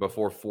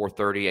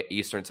 4:30 at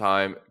Eastern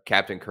time,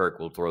 Captain Kirk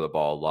will throw the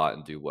ball a lot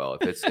and do well.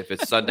 If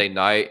it's Sunday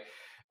night,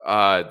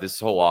 this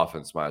whole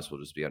offense might as well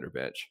just be under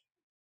bench.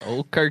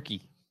 Old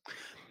Kirky.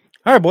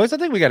 All right, boys. I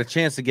think we got a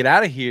chance to get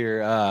out of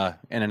here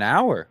in an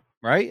hour,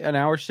 right? An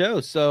hour show.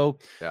 So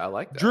yeah, I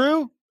like that.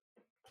 Drew,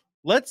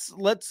 let's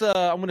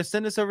I'm gonna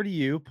send this over to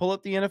you. Pull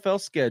up the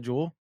NFL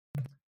schedule,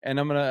 and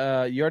I'm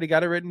gonna you already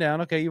got it written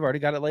down. Okay, you've already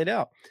got it laid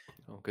out.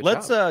 Oh, good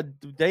Let's job.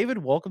 David,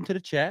 welcome to the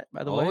chat,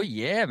 by the way. Oh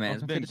yeah, man. Welcome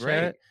It's been to the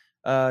great.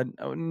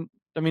 chat.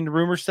 I mean, the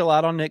rumor's still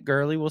out on Nick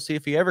Gurley. We'll see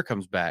if he ever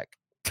comes back.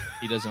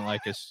 He doesn't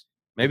like us.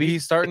 Maybe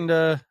he's starting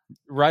to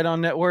write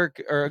on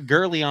network or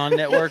Gurley on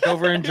network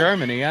over in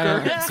Germany. I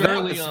don't know.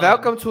 Gurley on.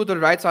 Welcome to the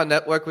Right On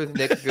Network with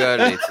Nick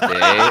Gurley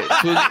today.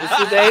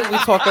 Today we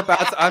talk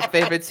about our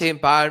favorite team,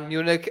 Bayern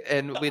Munich,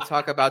 and we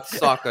talk about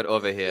soccer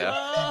over here.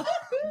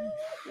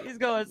 He's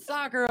going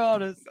soccer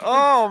on us.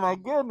 Oh my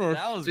goodness!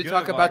 That was We good,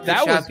 talk about the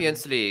Mark.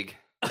 Champions League.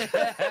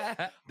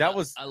 That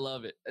was I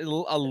love it.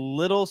 a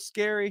little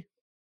scary.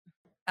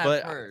 At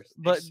but- first.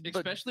 But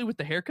Especially with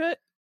the haircut.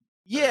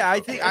 yeah, I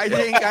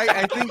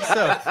think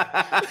so.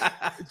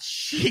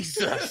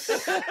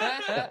 Jesus.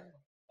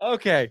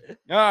 Okay.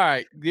 All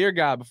right, dear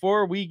God.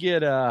 Before we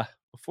get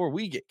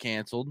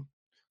canceled.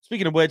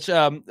 Speaking of which,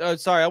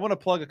 sorry, I want to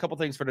plug a couple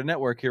things for the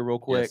network here real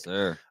quick. Yes,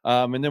 sir.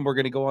 And then we're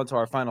going to go on to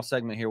our final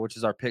segment here, which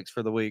is our picks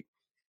for the week.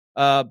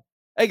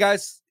 Hey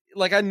guys,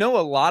 like I know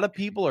a lot of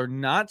people are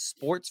not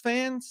sports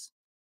fans,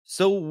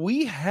 so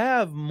we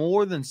have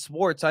more than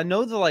sports. I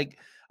know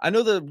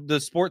the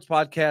sports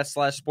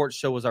podcast / sports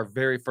show was our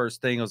very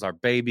first thing. It was our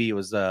baby. It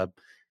was the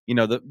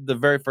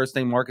very first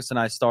thing Marcus and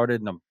I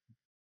started, and I'm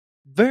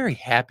very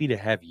happy to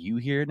have you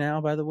here now,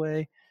 by the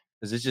way,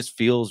 because it just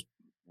feels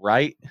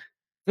right.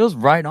 Feels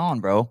right on,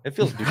 bro. It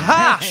feels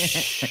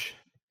gosh.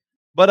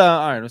 But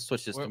all right, let's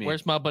switch this to me.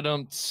 Where's my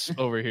badumts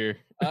over here?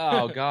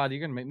 Oh God, you're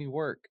gonna make me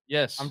work.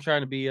 Yes. I'm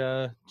trying to be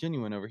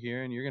genuine over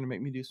here, and you're gonna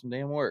make me do some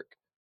damn work.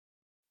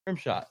 Rim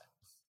shot.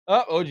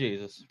 Oh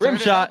Jesus. Rim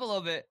Turn it shot. up a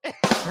little bit.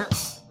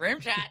 Rim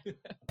shot.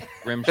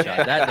 Rim shot.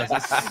 That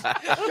doesn't.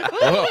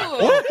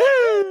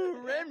 Woo-hoo.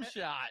 Rim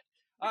shot.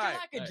 Would All you right.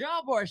 like a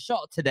job or a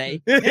shot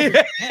today?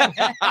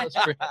 Let's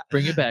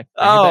bring it back.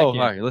 All Bring it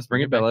back in. right. Let's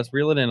bring it back. back. Let's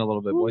reel it in a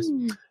little bit, boys.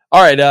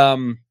 All right.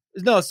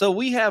 No, so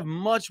we have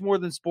much more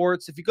than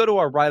sports. If you go to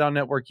our Right On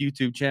Network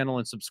YouTube channel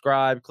and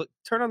subscribe,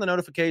 turn on the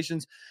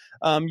notifications.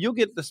 You'll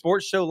get the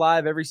sports show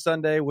live every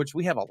Sunday, which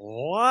we have a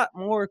lot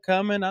more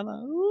coming.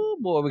 Oh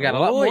boy, we got a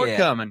lot more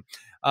coming.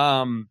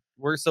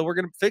 We're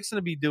fixing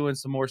to be doing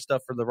some more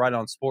stuff for the Right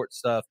On Sports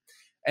stuff.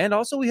 And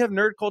also we have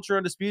Nerd Culture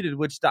Undisputed,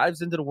 which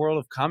dives into the world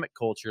of comic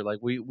culture. Like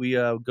we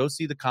go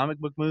see the comic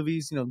book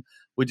movies.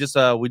 We just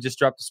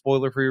dropped a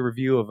spoiler-free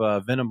review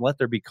of Venom: Let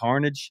There Be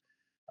Carnage.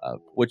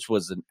 Which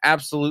was an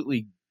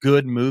absolutely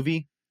good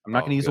movie. I'm not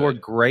going to use the word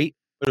great,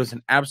 but it was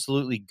an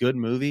absolutely good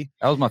movie.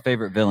 That was my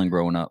favorite villain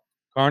growing up.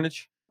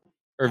 Carnage?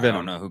 Or I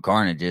Venom? don't know who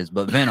Carnage is,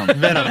 but Venom.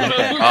 Venom.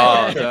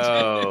 Oh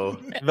no.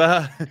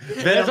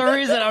 There's Venom. a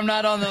reason I'm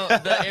not on the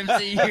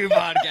MCU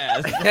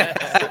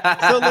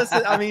podcast. So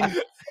listen, I mean,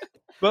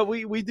 but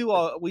we do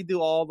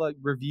all the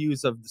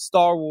reviews of the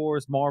Star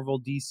Wars, Marvel,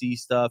 DC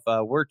stuff.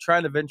 We're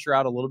trying to venture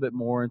out a little bit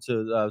more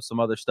into some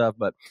other stuff,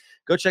 but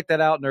go check that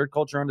out. Nerd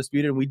Culture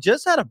Undisputed. And we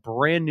just had a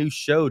brand new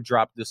show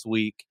drop this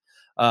week.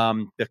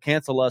 The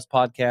Cancel Us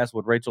podcast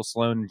with Rachel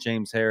Sloan and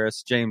James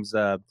Harris. James,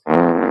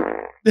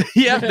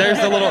 yeah, there's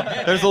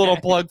a little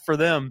plug for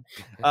them.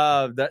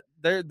 That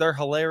they're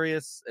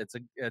hilarious.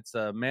 It's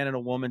a man and a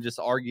woman just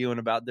arguing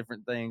about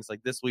different things.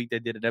 Like this week they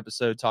did an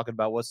episode talking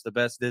about what's the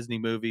best Disney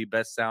movie,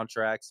 best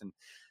soundtracks, and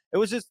it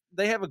was just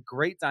they have a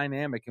great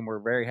dynamic, and we're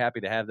very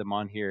happy to have them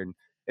on here. And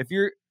if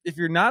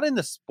you're not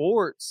into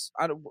sports,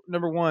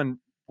 number one,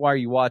 why are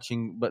you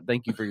watching? But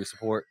thank you for your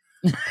support.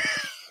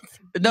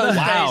 No,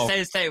 Wow.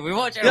 stay. We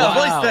want you to Yeah,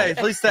 wow.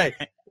 please stay.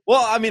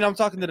 Well, I mean, I'm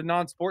talking to the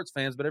non-sports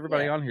fans, but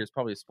everybody on here is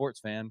probably a sports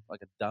fan, like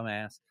a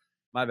dumbass.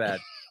 My bad.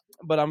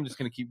 But I'm just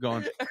gonna keep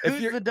going. If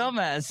Who's you're the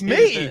dumbass?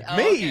 Me.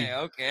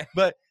 Okay.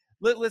 But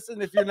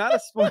listen, if you're not a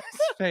sports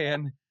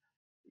fan,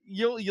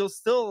 you'll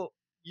still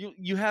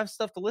you have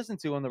stuff to listen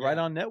to on the Right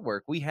On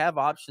Network. We have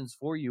options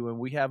for you, and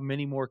we have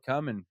many more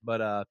coming.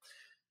 But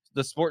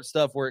the sports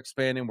stuff, we're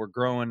expanding, we're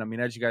growing. I mean,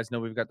 as you guys know,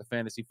 we've got the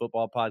Fantasy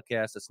Football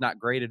Podcast. It's not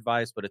great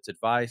advice, but it's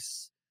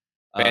advice.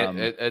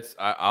 Man,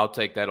 I'll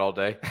take that all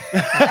day.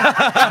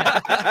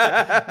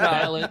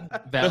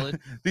 Valid.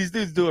 These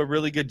dudes do a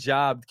really good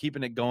job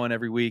keeping it going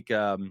every week.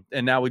 And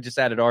now we just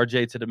added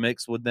RJ to the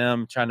mix with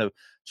them, trying to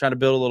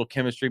build a little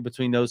chemistry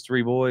between those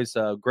three boys.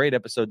 Great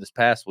episode this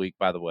past week,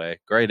 by the way.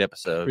 Great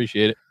episode.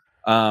 Appreciate it.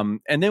 And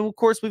then of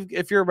course,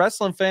 if you're a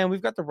wrestling fan,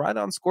 we've got the Right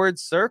On Squared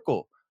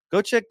Circle.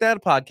 Go check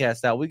that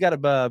podcast out. We got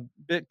a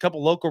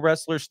couple local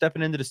wrestlers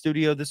stepping into the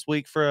studio this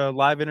week for a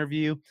live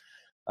interview.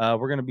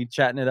 We're going to be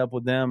chatting it up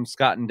with them.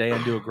 Scott and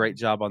Dan do a great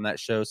job on that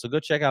show. So go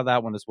check out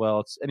that one as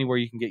well. It's anywhere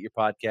you can get your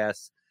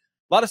podcasts.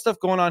 A lot of stuff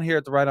going on here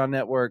at the Right On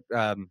Network.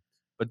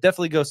 But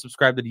definitely go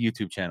subscribe to the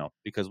YouTube channel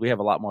because we have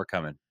a lot more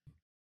coming.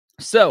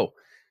 So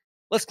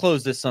let's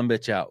close this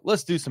sumbitch out.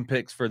 Let's do some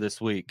picks for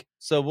this week.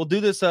 So we'll do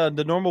this the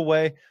normal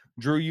way.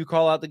 Drew, you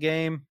call out the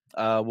game.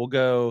 We'll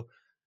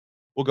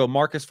go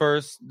Marcus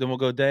first, then we'll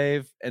go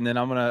Dave, and then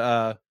I'm going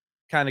to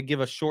kind of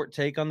give a short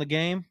take on the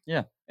game.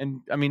 Yeah.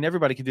 And I mean,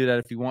 everybody can do that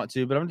if you want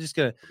to, but I'm just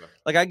gonna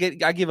I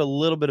give a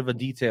little bit of a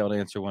detailed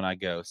answer when I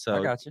go. So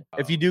I got you.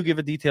 if you do give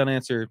a detailed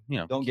answer,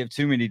 Don't give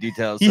too many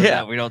details. So Yeah.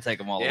 that we don't take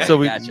them all. Yeah. away. so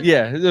we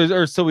Gotcha.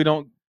 or so we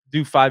don't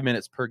do 5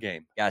 minutes per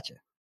game. Gotcha.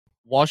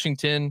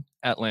 Washington,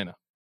 Atlanta.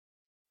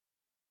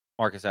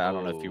 Marcus, I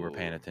don't know if you were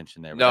paying Ooh.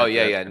 attention there. No, but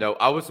yeah. No,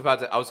 I was going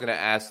to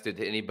ask, did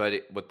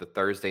anybody with the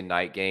Thursday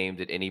night game,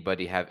 did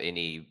anybody have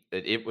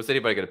was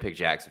anybody going to pick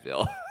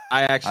Jacksonville?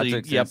 I I actually,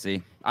 took yep,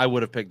 Cincy. I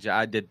would have picked.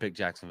 I did pick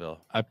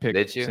Jacksonville. I picked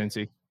Did you?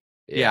 Cincy.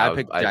 Yeah, I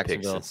picked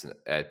Jacksonville.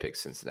 I picked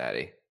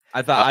Cincinnati.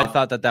 I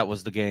thought that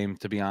was the game.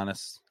 To be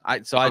honest, I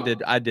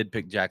did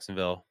pick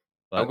Jacksonville.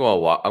 I'm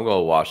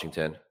going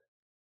Washington.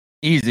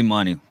 Easy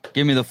money.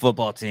 Give me the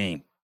football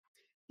team.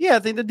 Yeah, I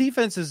think the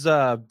defense is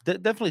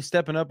definitely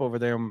stepping up over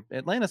there.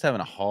 Atlanta's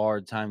having a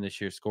hard time this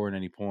year scoring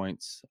any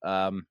points.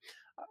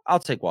 I'll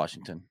take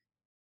Washington.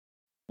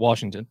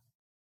 Washington.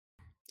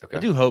 Okay. I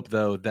do hope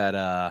though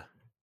that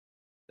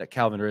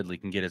Calvin Ridley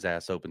can get his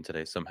ass open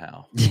today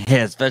somehow.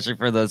 Yeah, especially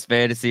for those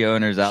fantasy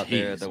owners out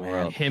there in Jeez, the man.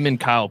 world. Him and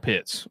Kyle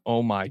Pitts.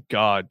 Oh my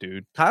God,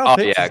 dude. Kyle Oh,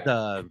 Pitts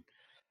yeah.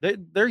 is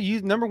they're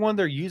using number one.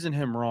 They're using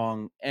him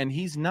wrong, and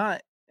he's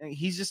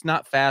just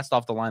not fast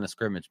off the line of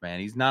scrimmage, man.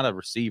 He's not a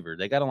receiver.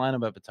 They got to line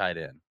him up at tight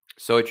end.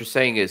 So what you're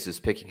saying is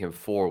picking him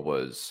 4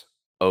 was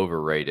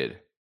overrated.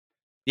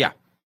 Yeah,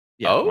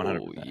 oh,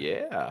 100%.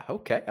 yeah.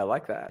 Okay, I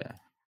like that. Yeah.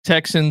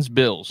 Texans,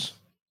 Bills.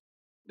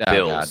 Oh,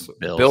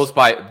 Bills.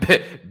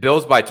 God,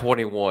 Bills by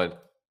 21.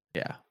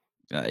 Yeah.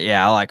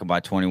 Yeah, I like him by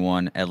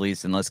 21 at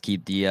least, and let's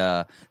keep the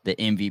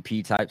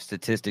MVP type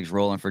statistics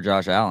rolling for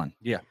Josh Allen.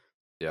 Yeah.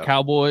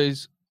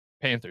 Cowboys,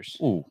 Panthers.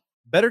 Ooh,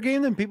 Better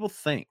game than people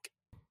think.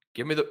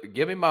 Give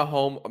me my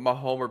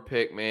homer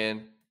pick,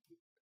 man.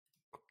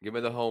 Give me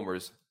the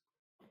homers.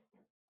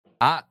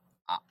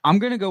 I'm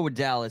gonna go with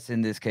Dallas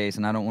in this case,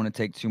 and I don't want to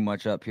take too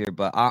much up here,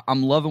 but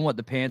I'm loving what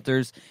the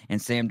Panthers and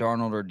Sam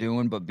Darnold are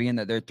doing. But being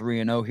that they're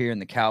 3-0 here,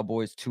 and the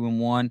Cowboys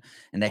 2-1,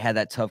 and they had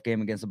that tough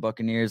game against the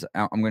Buccaneers,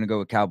 I'm gonna go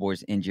with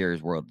Cowboys in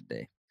Jerry's world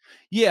today.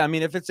 Yeah, I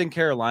mean, if it's in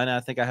Carolina, I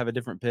think I have a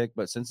different pick.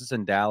 But since it's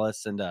in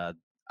Dallas, and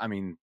I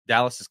mean,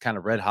 Dallas is kind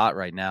of red hot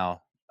right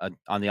now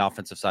on the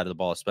offensive side of the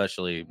ball,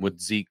 especially with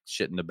Zeke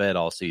shitting the bed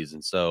all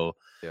season. So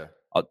Yeah.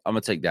 I'm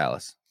gonna take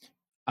Dallas.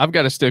 I've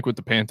got to stick with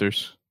the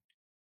Panthers.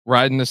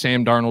 Riding the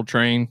Sam Darnold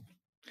train.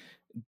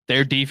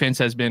 Their defense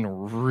has been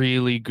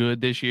really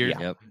good this year. Yeah.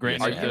 Yep.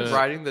 Granted, Are you the-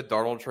 riding the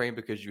Darnold train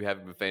because you have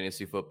him in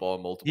fantasy football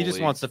in multiple He just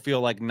leagues? wants to feel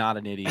like not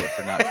an idiot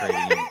for not trading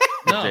him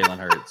for No. Jalen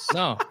Hurts.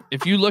 No,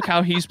 if you look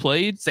how he's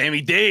played,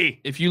 Sammy D.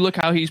 if you look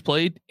how he's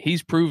played,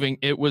 he's proving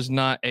it was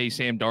not a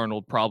Sam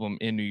Darnold problem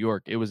in New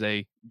York. It was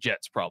a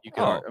Jets problem.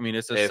 I mean,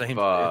 it's the If, same.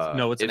 uh,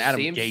 It's an if Adam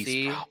CMC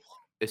Gase problem.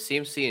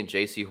 CMC and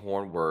JC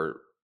Horn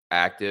were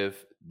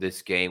active,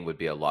 this game would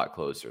be a lot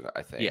closer,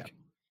 I think. Yeah.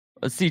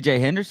 CJ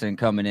Henderson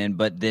coming in,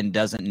 but then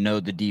doesn't know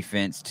the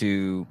defense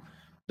to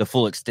the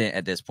full extent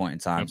at this point in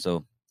time.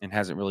 So and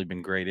hasn't really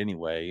been great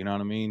anyway. You know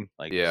what I mean?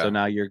 Like, Yeah. so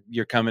now you're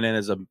coming in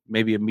as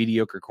maybe a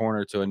mediocre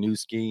corner to a new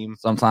scheme.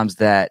 sometimes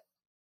that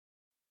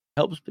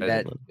Helps people.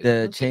 that It's the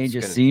it's change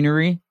of gonna-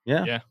 scenery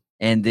Yeah.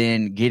 and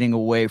then getting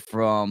away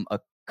from a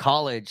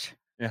college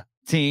Yeah.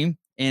 team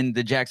in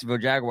the Jacksonville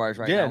Jaguars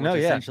right Yeah, now,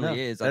 which no, essentially no,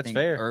 is. I that's think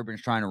fair.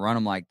 Urban's trying to run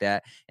them like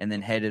that, and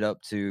then headed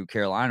up to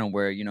Carolina,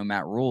 where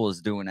Matt Rule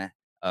is doing a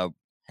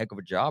heck of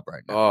a job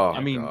right now. Oh, I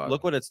mean, God.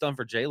 look what it's done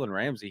for Jalen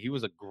Ramsey. He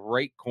was a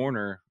great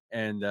corner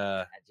and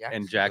At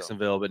in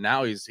Jacksonville, but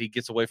now he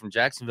gets away from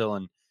Jacksonville.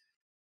 And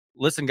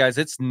listen, guys,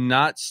 it's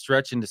not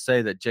stretching to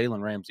say that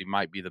Jalen Ramsey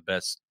might be the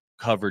best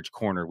coverage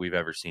corner we've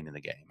ever seen in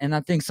the game. And I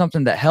think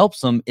something that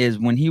helps him is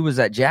when he was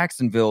at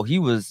Jacksonville, he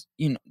was,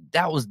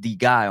 that was the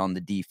guy on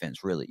the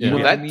defense, really. You Yeah. know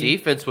Well, what I that mean?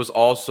 defense was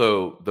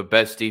also the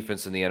best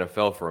defense in the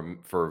NFL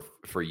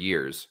for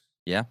years.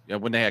 Yeah,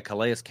 when they had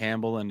Calais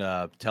Campbell and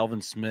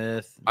Telvin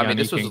Smith, I mean,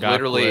 this was Yannick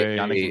literally Ngakoue.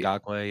 Yannick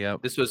Ngakoue.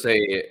 Yep. this was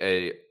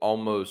a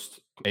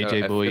almost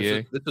AJ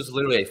Bouye. This was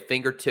literally a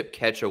fingertip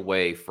catch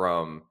away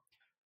from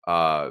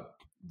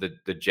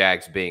the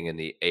Jags being in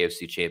the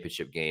AFC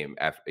Championship game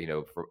after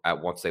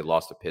once they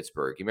lost to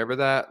Pittsburgh. You remember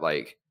that?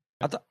 Like,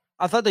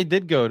 I thought they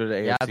did go to the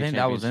AFC Yeah, I think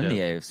that was in the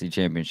Championship. AFC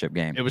Championship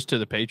game. It was to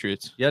the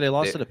Patriots. Yeah, they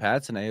lost They- to the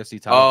Pats in the AFC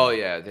title. oh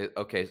yeah,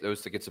 okay, it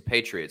was against the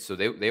Patriots, so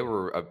they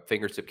were a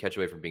fingertip catch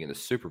away from being in the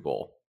Super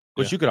Bowl.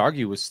 Which Yeah. you could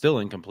argue was still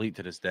incomplete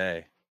to this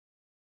day.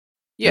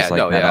 Yeah, like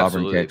no, that yeah, Auburn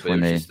absolutely. catch But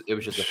when it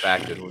was just the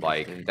fact that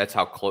like that's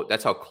how close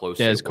Dez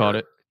they caught were.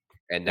 it.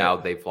 And now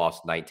they've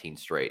lost 19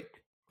 straight.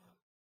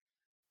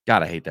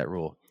 Gotta hate that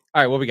rule.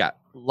 All right, what we got?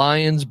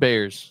 Lions,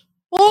 Bears.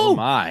 Oh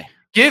my!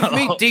 Give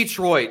me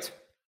Detroit.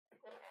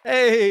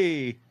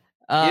 Hey,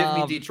 Give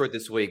me Detroit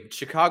this week.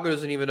 Chicago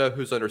doesn't even know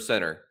who's under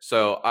center,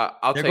 so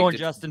I'll They're take going Det-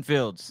 Justin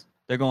Fields.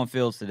 They're going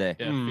Fields today.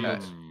 Yeah, Hmm.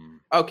 Fields.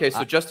 Okay,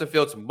 so Justin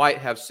Fields might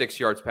have 6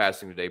 yards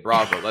passing today.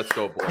 Bravo, let's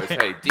go, boys.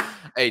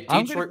 Hey,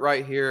 I'm Detroit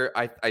right here.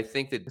 I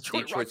think that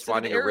Detroit Detroit's rocks in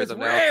finding the a air is rhythm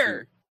now.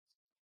 rare.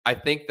 I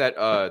think that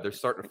they're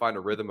starting to find a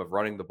rhythm of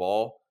running the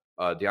ball.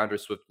 DeAndre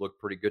Swift looked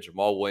pretty good.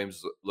 Jamal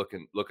Williams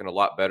looking a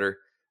lot better.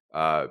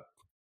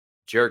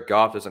 Jared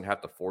Goff doesn't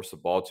have to force the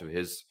ball to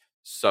his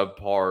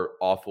subpar,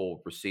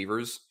 awful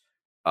receivers.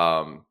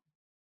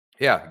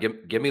 Yeah,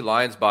 give me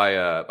Lions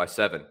by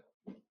 7.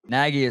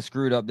 Nagy has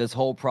screwed up this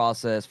whole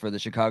process for the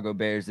Chicago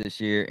Bears this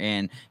year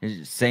and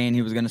is saying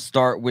he was going to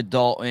start with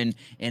Dalton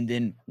and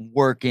then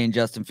work in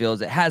Justin Fields.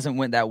 It hasn't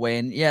went that way.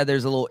 And yeah,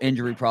 there's a little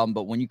injury problem,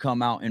 but when you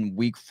come out in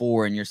week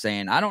 4 and you're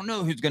saying, I don't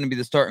know who's going to be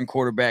the starting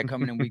quarterback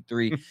coming in week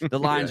 3, the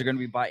Lions are going to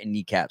be biting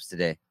kneecaps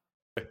today.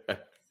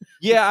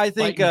 Yeah, I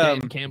think Fighting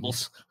Dan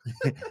Campbell's.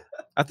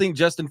 I think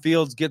Justin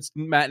Fields gets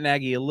Matt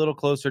Nagy a little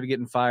closer to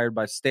getting fired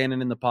by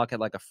standing in the pocket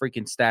like a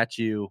freaking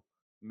statue,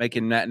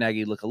 making Matt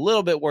Nagy look a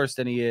little bit worse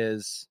than he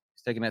is.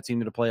 He's taking that team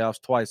to the playoffs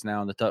twice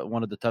now in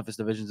one of the toughest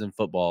divisions in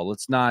football.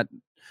 Let's not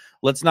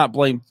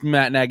blame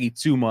Matt Nagy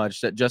too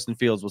much that Justin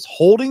Fields was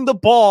holding the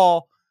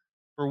ball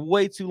for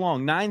way too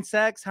long. 9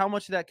 sacks. How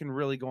much of that can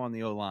really go on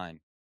the O-line?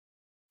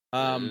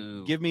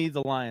 Ooh. Give me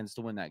the Lions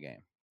to win that game.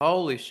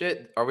 Holy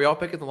shit! Are we all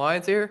picking the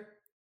Lions here?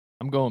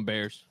 I'm going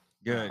Bears.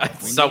 Good.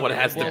 Someone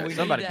has to. We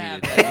Somebody need to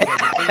needed have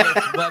that because if we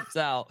get swept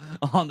out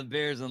on the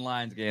Bears and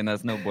Lions game,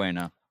 that's no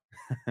bueno.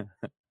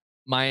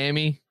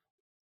 Miami,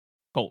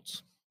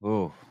 Colts.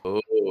 Ooh.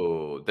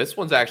 Oh, this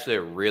one's actually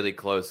a really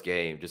close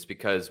game just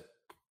because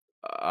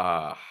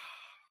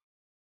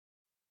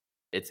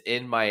it's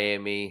in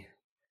Miami.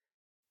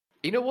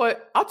 You know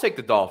what? I'll take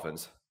the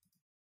Dolphins.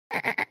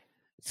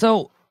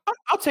 So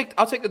I'll take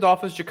the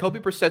Dolphins. Jacoby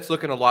Brissett's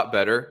looking a lot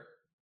better.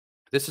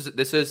 This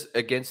is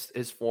against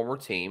his former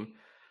team.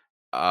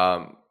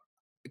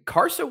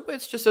 Carson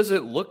Wentz just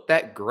doesn't look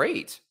that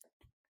great.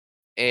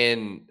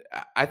 And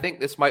I think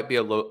this might be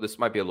a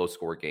low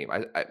score game.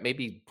 I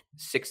maybe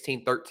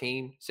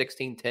 16-13,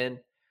 16-10.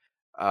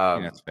 I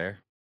think that's fair.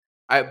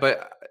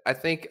 But I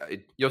think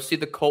you'll see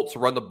the Colts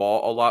run the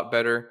ball a lot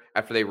better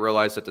after they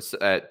realize that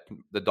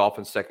the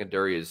Dolphins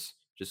secondary is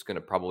just going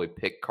to probably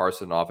pick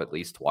Carson off at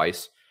least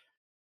twice.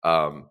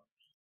 I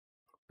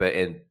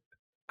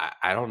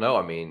don't know.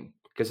 I mean,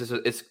 because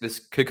this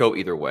could go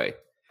either way.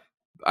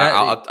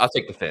 I'll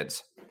take the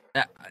fence.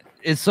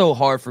 it's so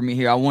hard for me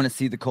here. I want to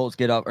see the Colts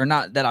get up, or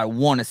not that I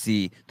want to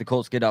see the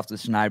Colts get off the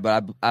schneid,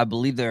 but I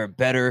believe they're a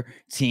better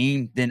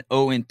team than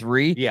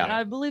 0-3. Yeah. And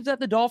I believe that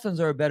the Dolphins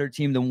are a better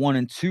team than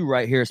 1-2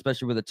 right here,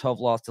 especially with a tough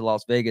loss to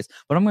Las Vegas.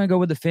 But I'm going to go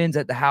with the Fins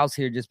at the house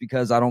here just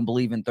because I don't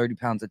believe in 30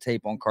 pounds of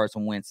tape on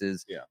Carson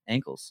Wentz's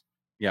ankles.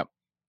 Yep.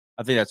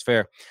 I think that's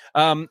fair.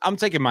 I'm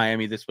taking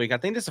Miami this week. I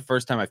think this is the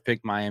first time I've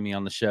picked Miami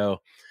on the show.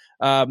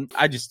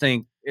 I just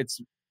think it's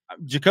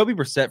Jacoby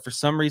Brissett. For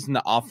some reason,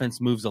 the offense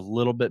moves a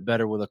little bit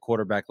better with a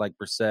quarterback like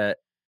Brissett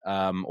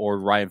or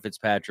Ryan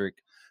Fitzpatrick,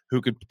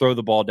 who could throw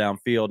the ball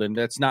downfield. And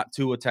that's not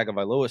Tua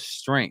Tagovailoa's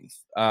strength.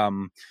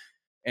 And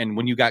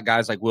when you got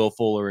guys like Will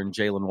Fuller and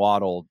Jalen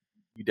Waddle,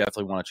 you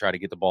definitely want to try to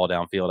get the ball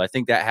downfield. I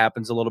think that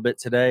happens a little bit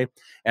today,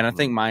 and I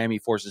think Miami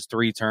forces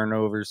 3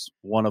 turnovers,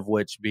 one of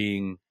which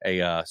being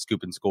a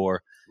scoop and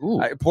score.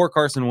 Poor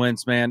Carson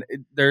Wentz, man.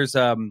 There's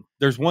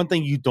one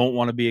thing you don't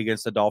want to be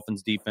against the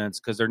Dolphins defense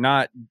because they're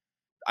not.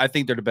 I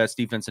think they're the best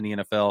defense in the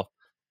NFL.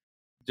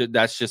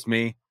 That's just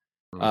me.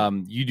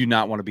 You do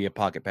not want to be a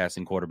pocket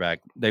passing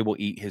quarterback. They will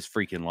eat his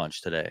freaking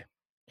lunch today.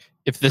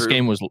 If this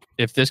game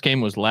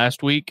was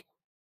last week,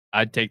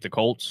 I'd take the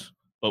Colts.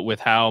 But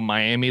with how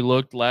Miami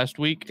looked last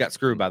week, Got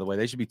screwed, by the way.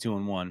 They should be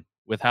 2-1.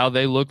 with how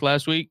they looked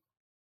last week,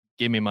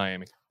 give me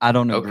Miami. I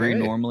don't agree Okay.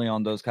 normally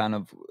on those kind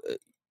of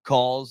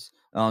calls.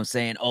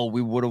 Saying, "Oh,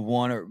 we would have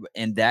won." Or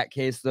in that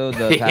case, though,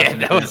 the Yeah, passing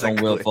that was defense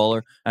on Will ugly.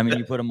 Fuller. I mean,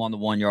 you put him on the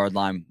 1 yard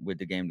line with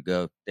the game to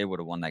go, they would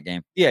have won that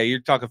game. Yeah, you're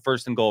talking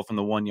first and goal from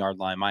the 1 yard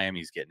line.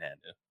 Miami's getting in.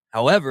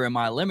 However, in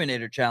my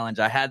eliminator challenge,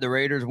 I had the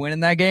Raiders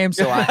winning that game,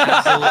 so I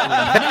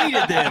absolutely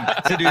needed them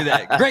to do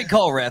that. Great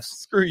call, refs.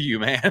 Screw you,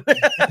 man.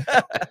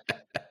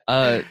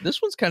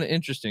 This one's kind of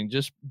interesting,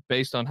 just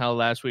based on how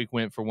last week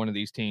went for one of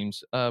these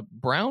teams.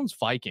 Browns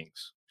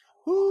Vikings.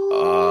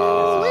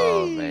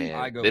 Oh man,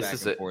 I go this back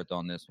is and it. forth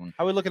on this one.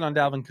 How are we looking on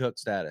Dalvin Cook's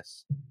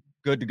status?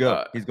 Good to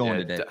go. He's going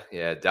yeah, today.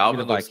 Yeah, Give me Dalvin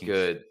the looks Vikings.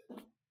 good.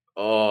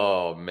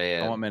 Oh I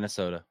man, want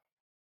Minnesota.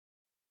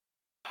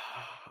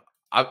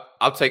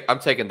 I'm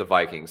taking the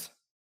Vikings.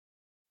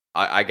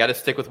 I got to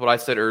stick with what I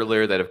said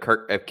earlier that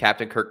if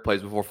Captain Kirk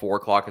plays before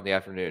 4:00 in the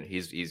afternoon,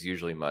 he's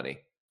usually money.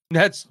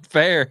 That's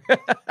fair.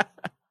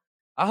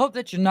 I hope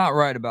that you're not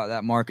right about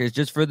that, Marcus,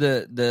 just for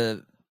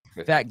the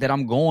fact that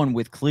I'm going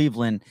with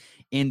Cleveland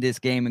in this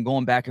game and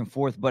going back and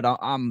forth. But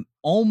I'm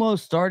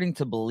almost starting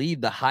to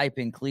believe the hype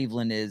in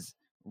Cleveland is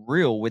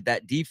real with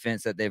that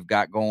defense that they've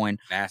got going.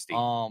 Nasty.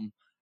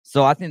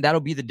 So I think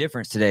that'll be the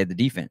difference today, the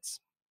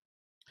defense.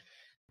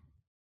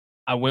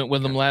 I went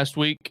with them last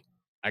week.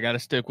 I got to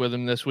stick with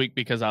them this week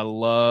because I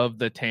love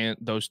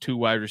those 2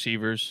 wide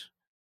receivers.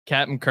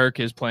 Captain Kirk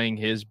is playing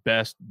his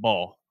best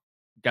ball.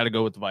 Got to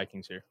go with the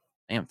Vikings here.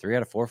 Damn, 3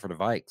 out of 4 for the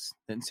Vikes.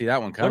 Didn't see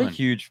that one coming. What a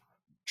huge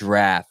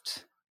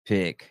draft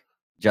pick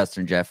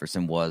Justin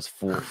Jefferson was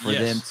for Yes.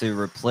 them to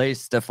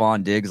replace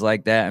Stephon Diggs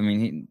like that. I mean,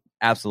 he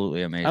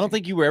absolutely amazing. I don't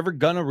think you were ever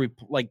gonna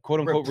quote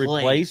unquote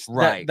replace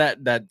right.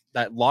 that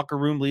locker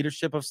room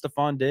leadership of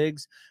Stephon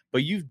Diggs,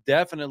 but you've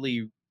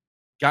definitely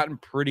gotten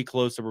pretty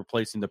close to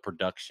replacing the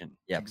production.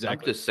 Yeah, I'm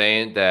Exactly. just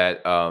saying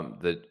that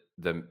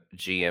the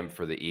GM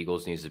for the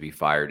Eagles needs to be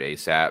fired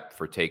ASAP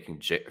for taking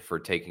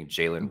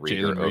Jalen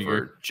Reagor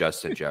over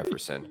Justin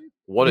Jefferson.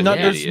 What an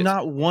There's idiot!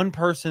 not one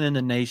person in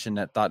the nation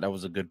that thought that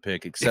was a good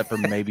pick, except for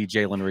maybe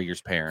Jalen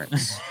Reagor's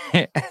parents.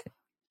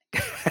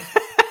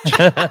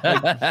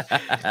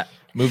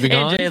 Moving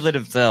on. And Jalen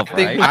himself, I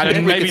think- right? I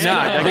think maybe we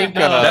not. can- I think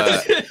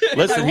No.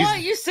 listen,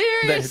 What? You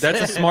serious?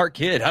 that's a smart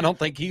kid. I don't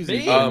think he's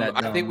even that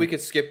I think dumb. we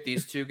could skip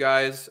these 2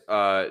 guys.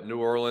 New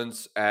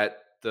Orleans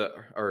the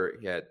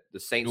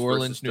Saints. New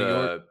Orleans, versus New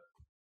York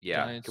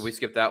Yeah, Giants. can we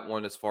skip that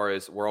one? As far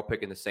as we're all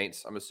picking the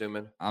Saints, I'm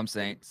assuming. I'm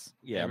Saints.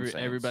 Yeah, I'm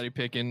saying Everybody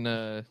picking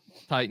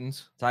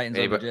Titans. Titans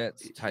over Anybody-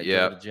 Jets. Tight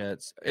Yeah. to the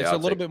Jets. Yeah, It's I'll a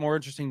little take- bit more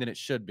interesting than it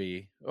should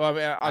be. Well, I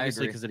mean,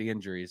 obviously agree. because of the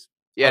injuries.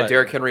 Yeah, But-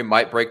 Derrick Henry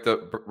might break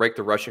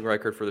the rushing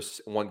record for this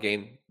one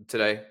game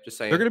today. Just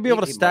saying, They're going to be able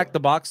to He stack might. the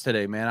box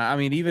today, man. I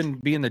mean, even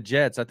being the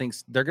Jets, I think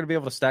they're going to be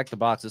able to stack the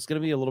box. It's going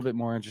to be a little bit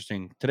more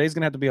interesting. Today's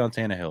going to have to be on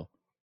Tannehill.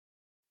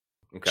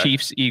 Okay.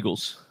 Chiefs,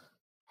 Eagles.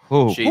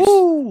 Who? Chiefs.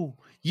 Ooh,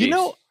 you Chiefs.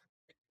 know,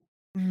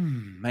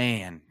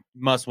 man,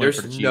 must win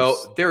for the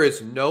Chiefs. There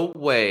is no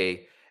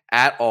way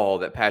at all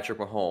that Patrick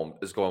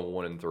Mahomes is going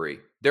 1-3.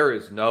 There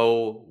is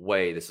no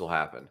way this will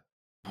happen.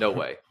 No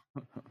way.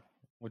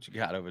 What you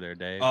got over there,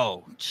 Dave?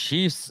 Oh,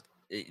 Chiefs.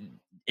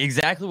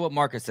 Exactly what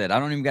Marcus said. I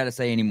don't even got to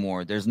say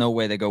anymore. There's no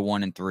way they go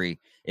 1-3.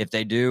 If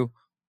they do,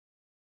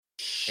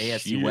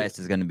 AFC Shit. West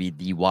is going to be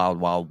the wild,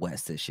 wild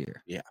West this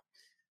year.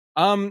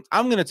 I'm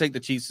going to take the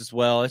Chiefs as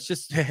well. It's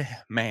just,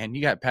 man,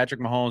 you got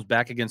Patrick Mahomes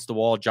back against the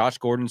wall. Josh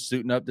Gordon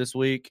suiting up this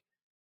week.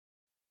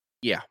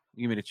 Yeah,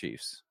 give me the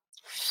Chiefs.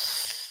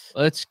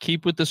 Let's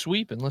keep with the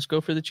sweep and let's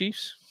go for the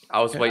Chiefs. I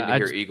was waiting to I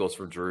hear just- Eagles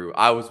from Drew.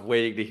 I was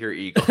waiting to hear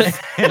Eagles.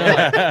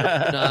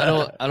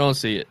 No, I don't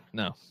see it.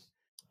 No.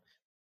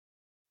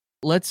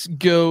 Let's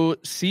go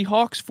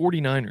Seahawks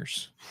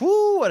 49ers.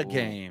 Whew, what a Ooh.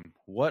 game.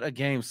 What a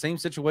game. Same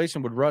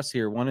situation with Russ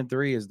here.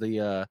 1-3 is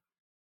the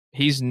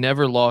He's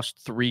never lost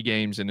 3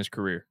 games in his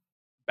career.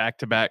 Back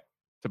to back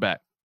to back.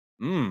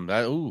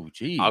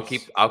 geez.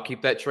 I'll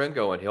keep that trend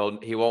going.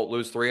 He won't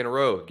lose 3 in a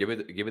row. Give me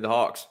the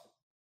Hawks.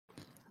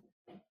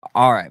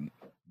 All right.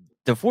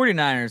 The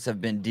 49ers have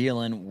been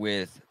dealing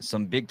with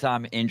some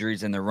big-time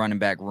injuries in the running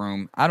back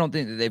room. I don't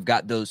think that they've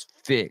got those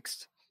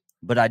fixed,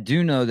 but I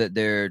do know that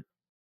they're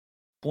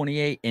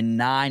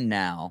 28-9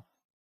 now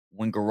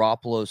when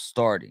Garoppolo's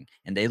starting,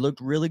 and they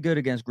looked really good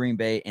against Green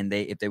Bay, and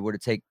if they were to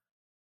take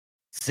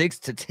 6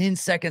 to 10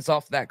 seconds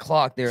off that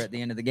clock there at the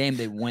end of the game,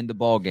 they win the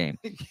ball game.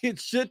 It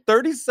should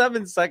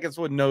 37 seconds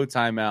with no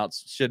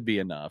timeouts should be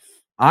enough.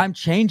 I'm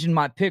changing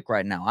my pick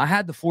right now. I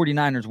had the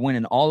 49ers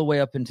winning all the way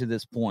up into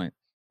this point.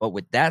 But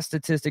with that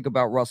statistic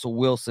about Russell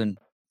Wilson,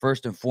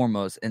 first and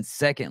foremost, and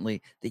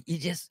secondly, that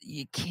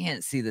you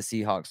can't see the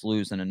Seahawks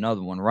lose in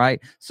another one,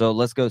 right? So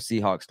let's go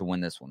Seahawks to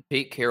win this one.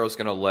 Pete Carroll's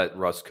going to let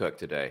Russ cook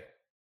today.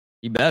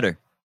 You better.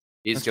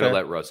 He's That's going to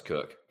fair. let Russ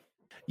cook.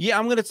 Yeah,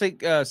 I'm going to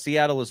take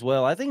Seattle as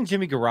well. I think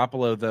Jimmy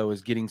Garoppolo, though,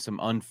 is getting some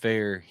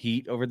unfair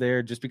heat over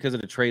there just because of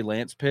the Trey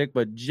Lance pick.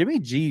 But Jimmy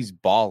G's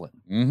balling.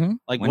 Mm-hmm.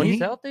 Like When he's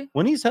healthy?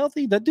 When he's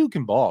healthy, that dude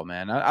can ball,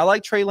 man. I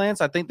like Trey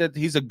Lance. I think that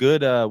he's a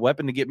good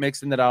weapon to get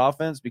mixed into that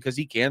offense because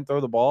he can throw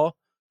the ball.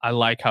 I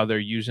like how they're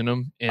using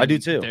him. I do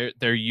too.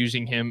 They're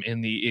using him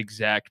in the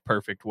exact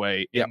perfect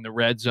way in the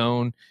red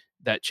zone.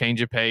 That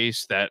change of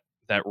pace, that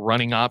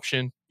running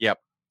option. Yep.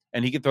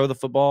 And he can throw the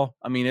football.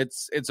 I mean,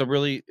 it's a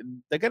really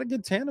they got a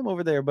good tandem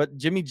over there, but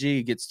Jimmy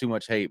G gets too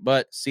much hate.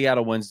 But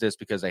Seattle wins this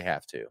because they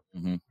have to.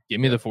 Mm-hmm. Give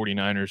me the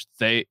 49ers.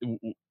 They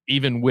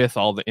even with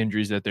all the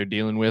injuries that they're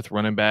dealing with,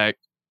 running back,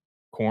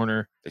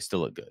 corner, They still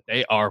look good.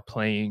 they are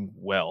playing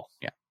well.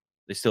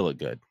 They still look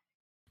good.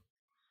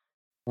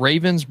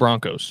 Ravens,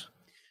 Broncos.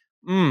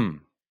 Hold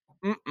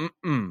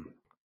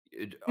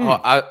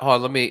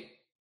on, let me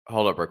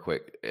hold up real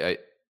quick.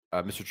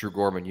 Mr. Drew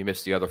Gorman, you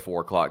missed the other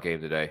 4 o'clock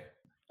game today.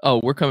 Oh,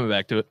 we're coming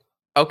back to it.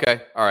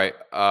 Okay, all right.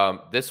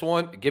 This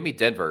one, give me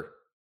Denver.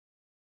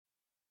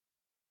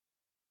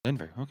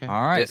 Denver. Okay.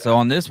 All right. So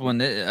on this one,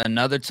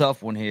 another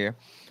tough one here.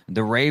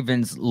 The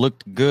Ravens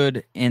looked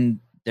good in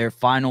their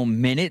final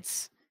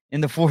minutes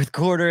in the fourth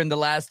quarter in the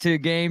last 2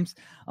 games.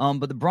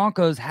 But the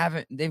Broncos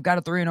they've got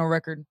a 3-0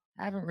 record.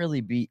 Haven't really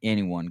beat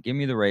anyone. Give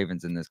me the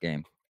Ravens in this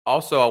game.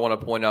 Also, I want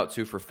to point out,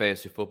 too, for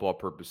fantasy football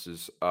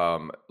purposes,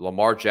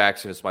 Lamar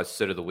Jackson is my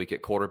sit of the week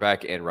at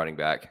quarterback and running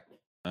back.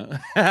 And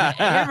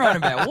running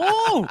back.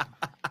 Whoa!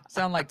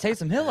 Sound like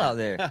Taysom Hill out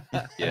there.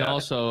 And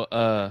also,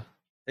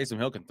 Taysom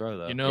Hill can throw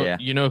though.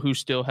 you know who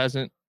still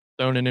hasn't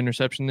thrown an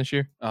interception this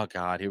year? Oh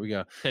God, here we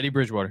go. Teddy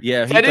Bridgewater.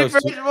 Yeah, he Teddy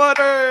throws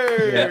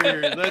Bridgewater!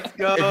 Yeah. Let's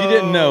go. If you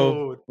didn't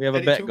know, we have a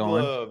Teddy bet Two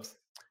going. Gloves.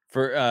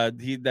 For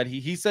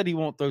he said he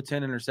won't throw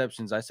 10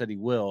 interceptions. I said he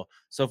will.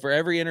 So for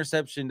every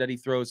interception that he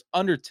throws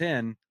under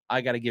 10,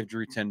 I got to give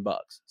Drew $10.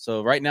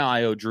 So right now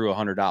I owe Drew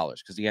 $100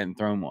 because he hadn't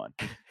thrown one.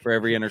 For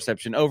every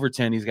interception over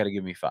 10, he's got to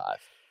give me 5.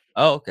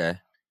 Oh, okay.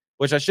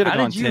 Which I should have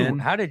gone 10.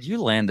 How did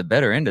you land the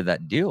better end of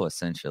that deal,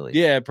 essentially?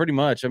 Yeah, pretty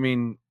much. I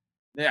mean,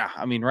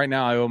 right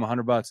now I owe him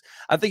 $100.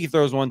 I think he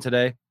throws one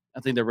today. I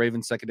think the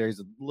Ravens secondary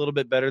is a little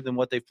bit better than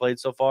what they've played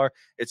so far.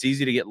 It's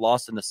easy to get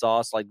lost in the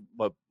sauce, like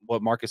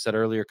what Marcus said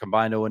earlier.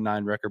 Combined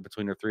 0-9 record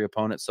between their 3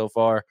 opponents so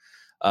far.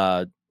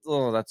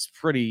 That's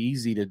pretty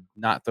easy to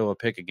not throw a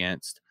pick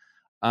against.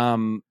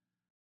 I'm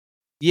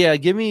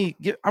going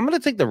to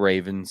take the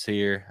Ravens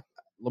here.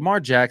 Lamar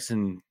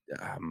Jackson,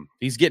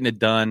 he's getting it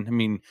done. I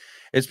mean,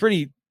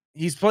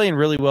 he's playing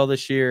really well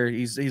this year.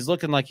 He's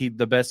looking like he's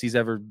the best he's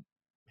ever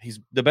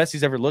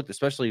looked,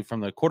 especially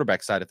from the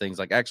quarterback side of things,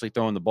 like actually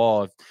throwing the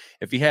ball.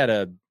 If he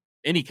had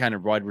any kind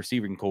of wide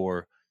receiving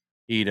core,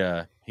 he'd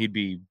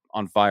be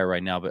on fire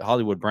right now. But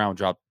Hollywood Brown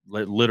dropped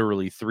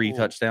literally 3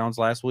 touchdowns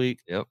last week.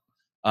 Yep.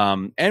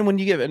 And when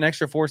you get an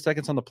extra 4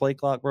 seconds on the play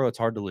clock, bro, it's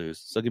hard to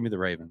lose. So give me the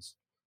Ravens.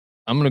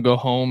 I'm going to go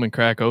home and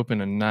crack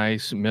open a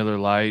nice Miller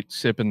Lite,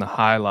 sipping the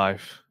high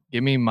life.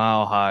 Give me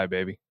Mile High,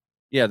 baby.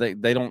 Yeah,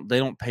 they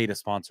don't pay to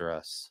sponsor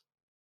us.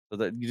 So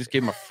that you just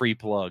give them a free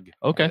plug.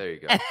 Okay. There you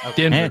go.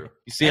 Denver.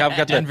 You see how I've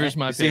got Denver's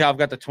my you see pick. how I've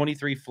got the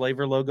 23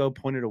 flavor logo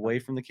pointed away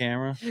from the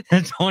camera?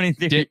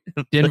 23.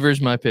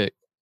 Denver's my pick.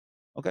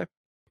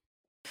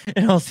 It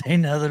don't say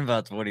nothing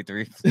about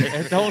 23.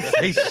 It don't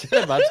say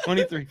shit about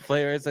 23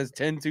 flavor. It says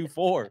 10, 2,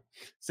 4,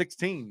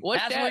 16.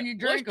 That's when you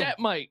drink 'em. That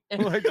Mike?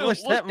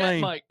 What's that mean?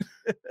 Mike?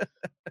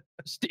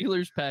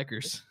 Steelers,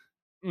 Packers.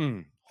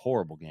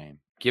 Horrible game.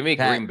 Give me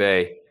Pack. Green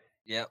Bay.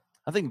 Yep.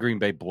 I think Green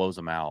Bay blows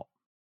them out.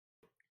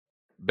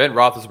 Ben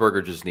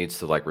Roethlisberger just needs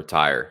to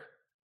retire.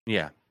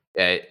 Yeah.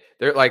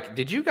 They're like,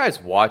 did you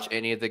guys watch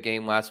any of the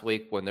game last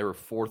week when they were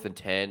 4th and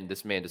 10?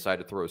 This man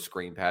decided to throw a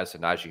screen pass to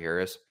Najee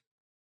Harris.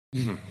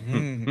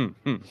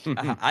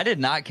 I did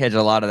not catch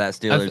a lot of that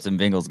Steelers and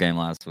Bengals game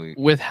last week.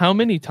 With how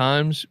many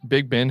times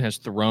Big Ben has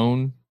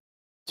thrown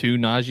to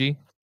Najee,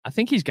 I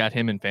think he's got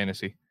him in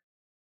fantasy.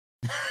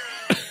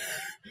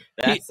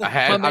 My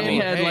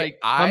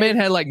man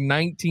had like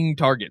 19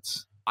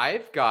 targets.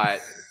 I've got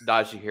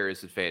Najee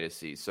Harris in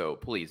fantasy, so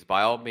please,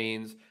 by all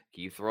means,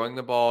 keep throwing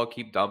the ball,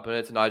 keep dumping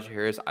it to Najee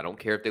Harris. I don't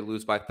care if they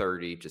lose by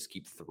 30. Just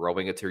keep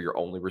throwing it to your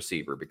only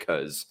receiver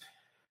because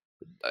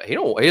he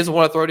doesn't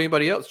want to throw to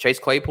anybody else. Chase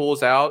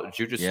Claypool's out.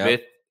 Juju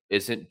Smith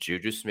isn't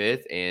Juju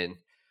Smith, and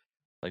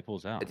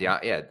Claypool's out.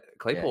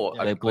 Claypool.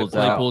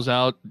 Claypool's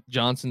out.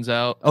 Johnson's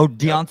out. Oh,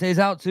 Deontay's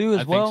out too as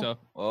I well? think so.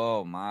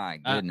 Oh, my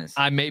goodness.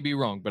 I may be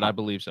wrong, but I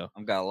believe so.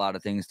 I've got a lot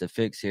of things to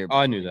fix here. Oh,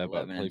 I knew that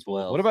between about 11 and Claypool.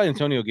 12. What about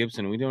Antonio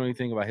Gibson? We know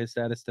anything about his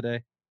status today?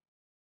 I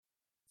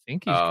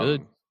think he's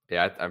good.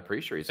 Yeah, I'm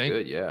pretty sure he's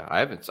good. Yeah, I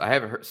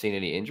haven't seen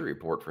any injury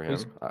report for him.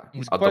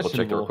 He's I'll double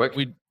check real quick.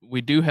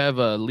 We do have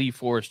Lee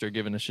Forrester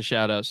giving us a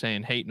shout out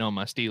saying hating on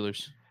my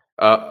Steelers.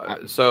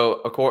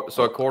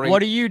 According,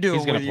 What are you doing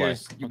He's gonna with your,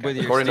 play. with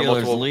your according to Steelers,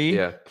 multiple, Lee?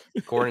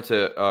 according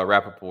to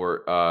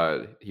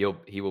Rappaport,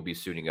 he will be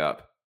suiting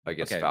up.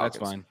 against Okay, Falcons.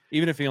 that's fine.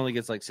 Even if he only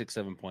gets like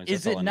 6-7 points.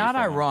 Is that's all it I need not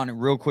from him. ironic,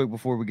 real quick,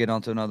 before we get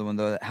on to another one,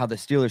 though, how the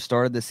Steelers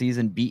started the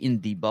season beating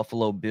the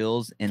Buffalo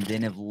Bills and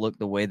then have looked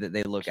the way that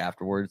they look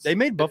afterwards? They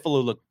made Buffalo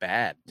look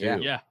bad too. Yeah.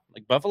 Yeah.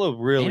 Like Buffalo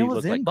really And it was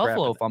looked in like crap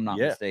Buffalo, in if I'm not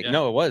yeah. mistaken.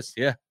 No, it was.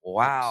 Yeah.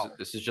 Wow.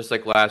 This is just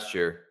like last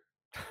year.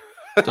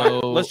 So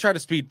Let's try to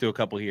speed through a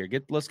couple here.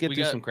 Let's get we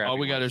through got, some crap. all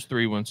we got is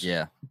 3 ones.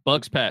 Yeah.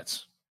 Bucks,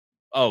 Pats.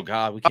 Oh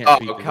God, we can't. Oh,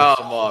 speed through come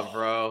this. on,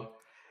 bro.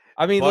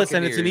 I mean,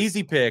 listen, it's an Buccaneers.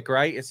 easy pick,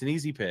 right? It's an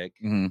easy pick.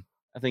 Mhm.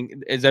 I think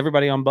is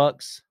everybody on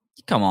Bucks?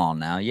 Come on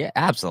now. Yeah,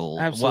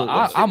 absolutely. Absolutely.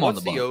 Well, I'm on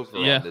What's the the Bucks. over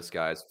Yeah. on this,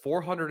 guys?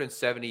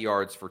 470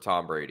 yards for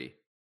Tom Brady.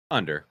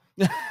 Under.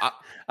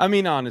 I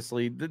mean,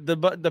 honestly, the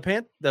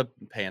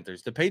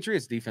Panthers, the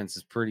Patriots defense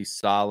is pretty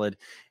solid,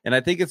 and I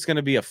think it's going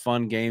to be a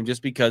fun game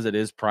just because it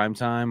is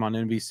primetime on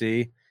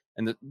NBC.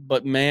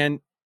 But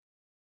man,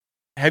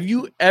 have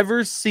you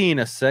ever seen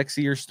a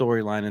sexier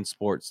storyline in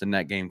sports than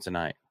that game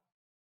tonight?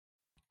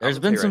 There's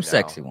I'll been tell some you right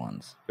now. sexy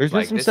ones. There's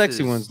Like, been some this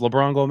sexy is- ones.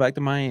 LeBron going back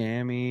to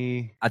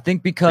Miami. I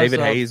think because David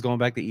of- Hayes going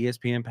back to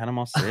ESPN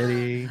Panama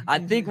City. I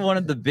think one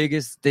of the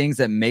biggest things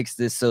that makes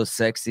this so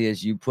sexy,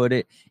 as you put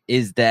it,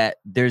 is that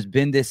there's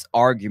been this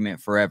argument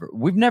forever.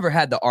 We've never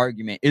had the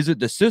argument, is it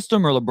the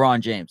system or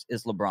LeBron James?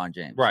 It's LeBron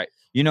James. Right.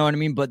 You know what I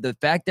mean? But the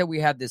fact that we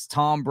have this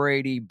Tom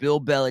Brady,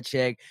 Bill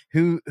Belichick,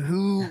 who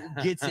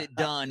gets it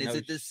done? Is No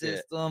it the shit.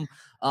 system?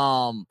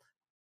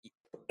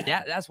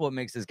 That's what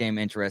makes this game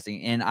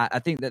interesting. And I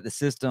think that the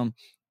system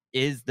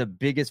is the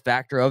biggest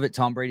factor of it.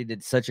 Tom Brady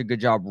did such a good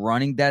job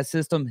running that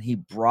system. He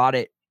brought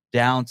it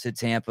down to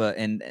Tampa,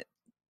 and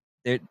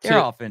their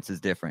offense is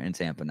different in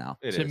Tampa now.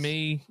 It To is.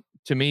 me,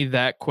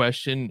 that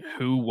question,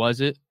 who was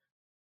it?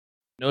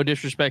 No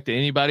disrespect to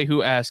anybody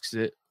who asks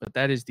it, but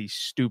that is the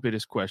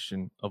stupidest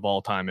question of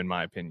all time, in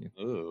my opinion.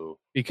 Ooh.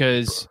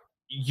 Because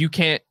you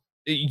got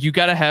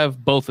to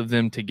have both of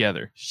them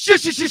together.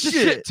 Shit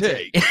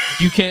take.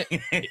 You can't,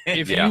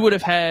 if Yeah. you would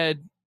have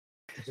had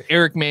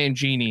Eric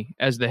Mangini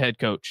as the head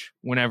coach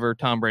whenever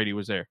Tom Brady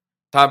was there,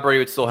 Tom Brady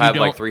would still have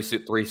like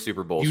don't- three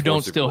Super Bowls. you 4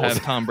 don't Super still Bowls.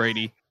 have Tom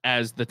Brady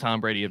as the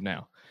Tom Brady of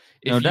now.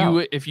 No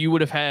doubt. If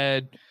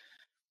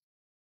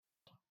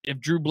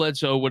Drew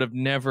Bledsoe would have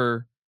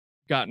never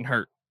gotten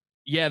hurt,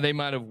 yeah, they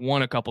might have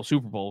won a couple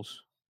Super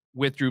Bowls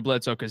with Drew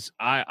Bledsoe, because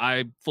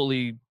I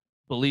fully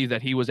believe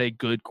that he was a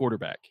good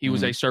quarterback. He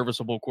was a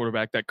serviceable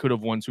quarterback that could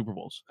have won Super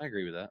Bowls. I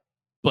agree with that.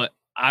 But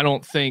I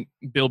don't think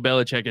Bill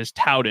Belichick is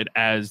touted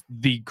as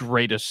the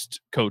greatest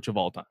coach of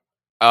all time.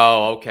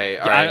 Oh, okay.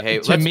 All right. Hey,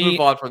 to let's me- move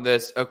on from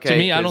this. Okay. To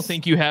me, I don't 'cause-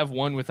 think you have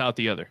one without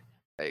the other.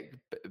 Hey,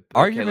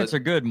 Arguments are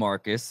good,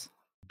 Marcus.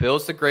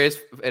 Bill's the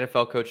greatest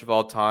NFL coach of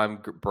all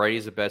time.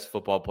 Brady's the best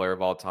football player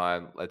of all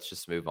time. Let's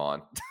just move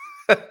on.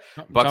 Bucks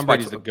Tom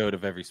Brady's by- the goat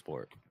of every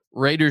sport.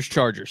 Raiders,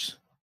 Chargers.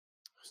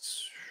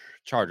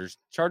 Chargers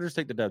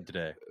take the dub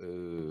today.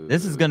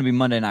 This is going to be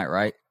Monday night,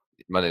 right?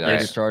 Monday night.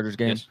 Raiders Chargers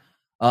game. Yes.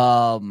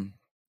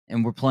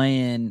 And we're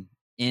playing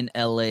in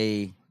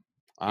LA,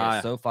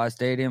 Ah, SoFi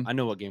Stadium. I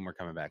know what game we're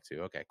coming back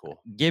to. Okay,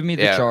 cool. Give me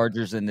the Yeah.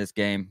 Chargers in this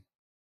game.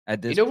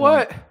 At this You know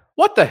point. what?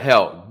 What the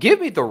hell? Give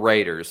me the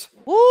Raiders.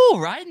 Ooh,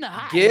 right in the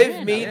hot. Give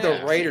hand. me the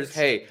Yeah. Raiders.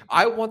 Hey,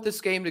 I want this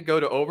game to go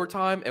to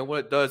overtime, and when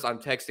it does, I'm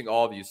texting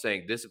all of you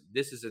saying this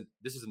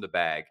isn't the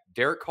bag.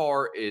 Derek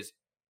Carr is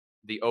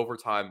the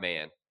overtime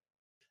man.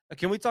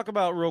 Can we talk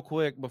about real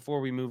quick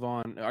before we move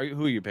on?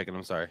 Who are you picking?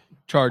 I'm sorry.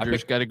 Chargers.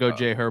 picked- Got to go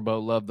Jay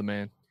Herbo. Love the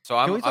man. So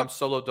Can we I'm talk-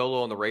 solo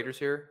dolo on the Raiders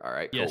here. All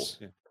right, cool. Yes.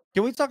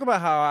 Can we talk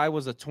about how I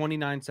was a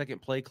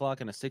 29-second play clock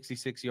and a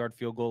 66-yard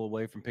field goal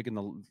away from picking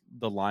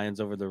the Lions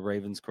over the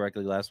Ravens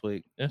correctly last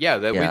week? Yeah,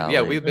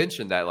 Yeah, we've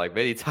mentioned that like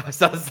many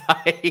times. I was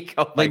like,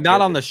 oh my Like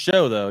not on the goodness.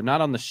 show though. Not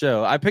on the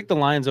show. I picked the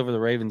Lions over the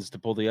Ravens to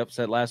pull the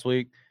upset last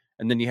week,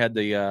 and then you had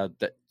the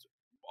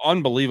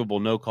unbelievable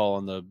no call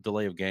on the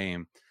delay of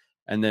game,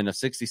 and then a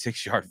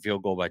 66-yard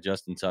field goal by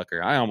Justin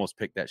Tucker. I almost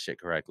picked that shit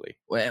correctly.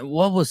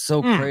 What was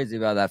so crazy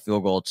about that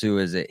field goal too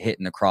is it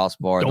hitting the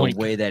crossbar Doink. the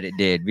way that it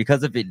did.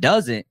 Because if it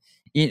doesn't,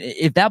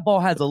 if that ball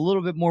has a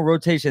little bit more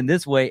rotation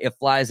this way, it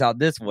flies out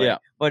this way. Yeah.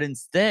 But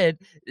instead,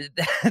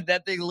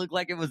 that thing looked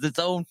like it was its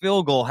own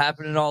field goal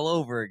happening all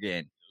over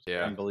again.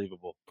 Yeah.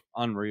 Unbelievable,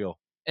 unreal.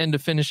 And to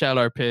finish out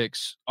our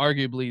picks,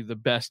 arguably the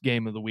best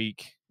game of the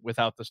week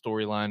without the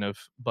storyline of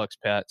Bucks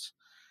Pats.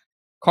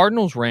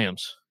 Cardinals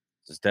Rams.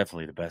 This is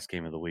definitely the best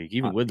game of the week,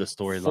 even with the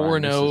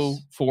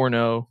storyline.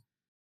 4-0,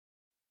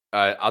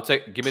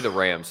 4-0. Give me the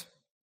Rams.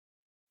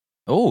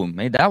 Oh,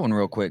 made that one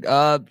real quick.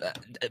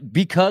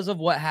 Because of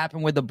what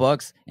happened with the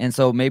Bucks, and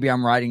so maybe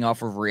I'm writing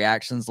off of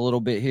reactions a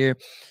little bit here.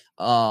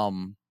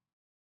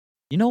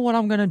 You know what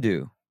I'm gonna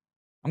do?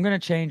 I'm gonna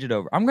change it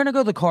over. I'm gonna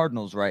go the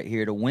Cardinals right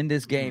here to win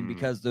this game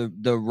because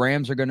the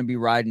Rams are gonna be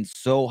riding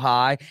so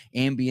high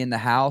and be in the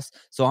house.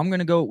 So I'm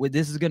gonna go with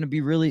this is gonna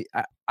be really.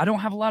 I don't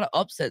have a lot of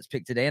upsets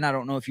picked today, and I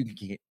don't know if you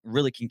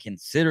really can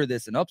consider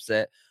this an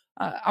upset.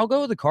 I'll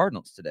go with the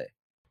Cardinals today.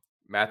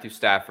 Matthew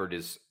Stafford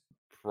is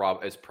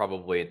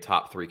probably in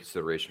top 3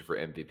 consideration for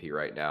MVP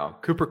right now.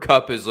 Cooper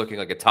Kupp is looking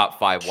like a top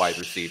 5 wide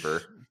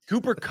receiver.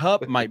 Cooper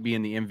Kupp might be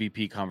in the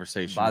MVP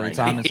conversation By the right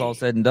time now. it's all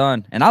said and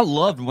done. And I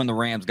loved when the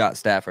Rams got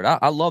Stafford.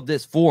 I love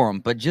this for them.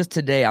 But just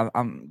today,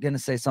 I'm going to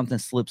say something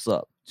slips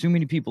up. Too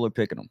many people are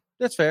picking them.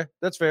 That's fair.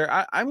 That's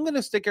fair. I'm going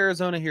to stick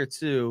Arizona here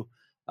too.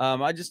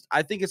 I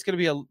think it's going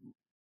to be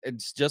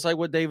it's just like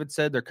what David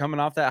said. They're coming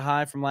off that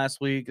high from last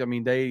week. I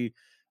mean, they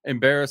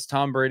embarrassed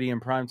Tom Brady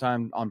in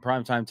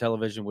primetime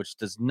television, which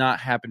does not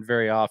happen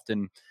very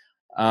often.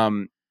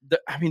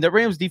 The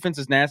Rams defense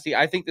is nasty.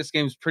 I think this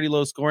game's pretty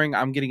low scoring.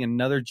 I'm getting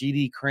another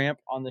GD cramp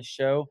on the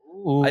show.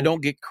 Ooh. I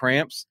don't get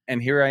cramps,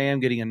 and here I am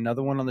getting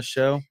another one on the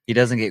show. He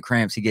doesn't get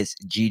cramps. He gets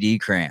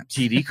GD cramps.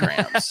 GD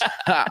cramps.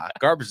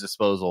 Garbage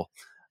disposal.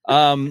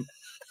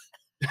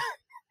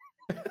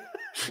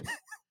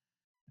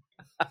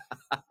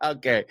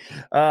 Okay.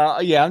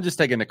 I'm just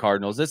taking the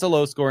Cardinals. It's a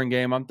low scoring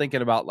game. I'm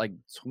thinking about like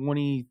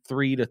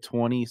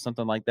 23-20,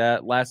 something like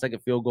that. Last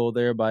second field goal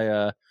there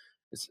by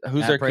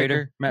who's their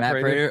kicker? Matt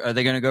Prater. Are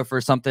they going to go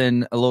for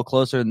something a little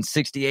closer than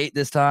 68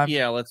 this time?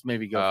 Yeah, let's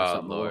maybe go for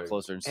something a little Lord.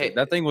 closer. And Hey.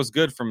 that thing was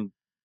good from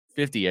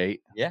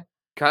 58. Kind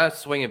of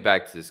swinging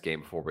back to this game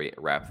before we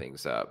wrap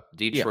things up.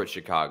 Detroit,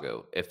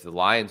 Chicago. If the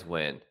Lions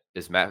win,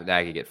 does Matt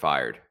Nagy get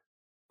fired?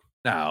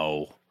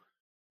 No,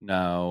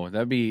 that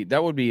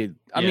would be.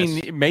 I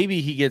Yes. mean, maybe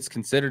he gets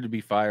considered to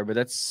be fired, but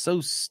that's so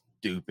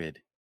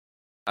stupid.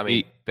 I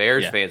mean,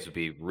 Bears fans would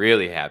be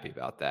really happy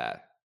about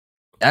that.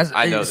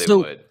 I know they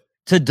would.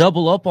 To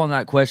double up on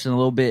that question a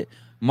little bit,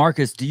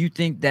 Marcus, do you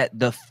think that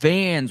the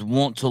fans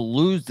want to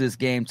lose this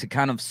game to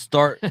kind of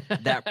start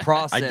that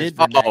process? I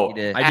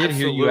did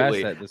hear you ask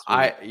Absolutely. that this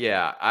week.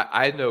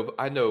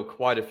 I know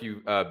quite a few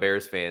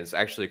Bears fans.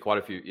 Actually, quite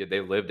a few. They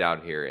live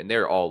down here, and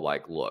they're all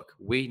like, "Look,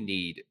 we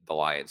need the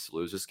Lions to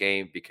lose this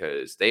game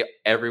because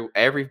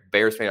every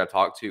Bears fan I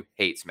talk to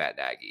hates Matt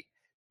Nagy.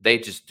 They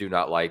just do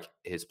not like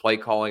his play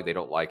calling. They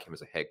don't like him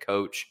as a head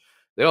coach.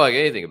 They don't like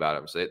anything about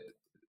him. So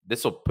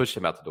this will push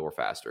him out the door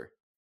faster."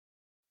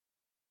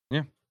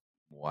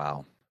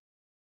 Wow.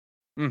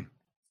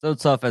 So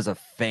tough as a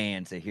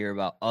fan to hear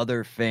about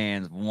other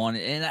fans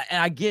wanting, and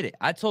I get it.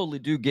 I totally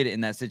do get it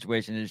in that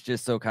situation. It's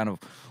just so kind of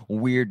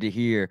weird to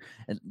hear.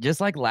 And just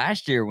like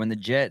last year when the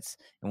Jets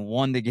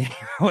won the game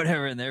or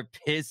whatever, and they're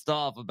pissed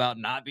off about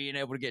not being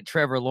able to get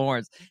Trevor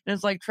Lawrence. And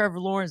it's like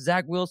Trevor Lawrence,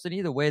 Zach Wilson,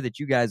 either way that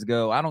you guys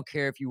go, I don't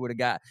care if you would have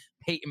got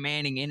Peyton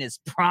Manning in his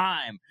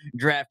prime,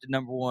 drafted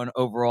number 1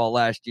 overall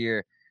last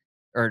year,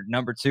 or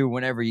number 2,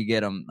 whenever you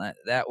get him.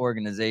 That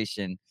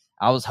organization,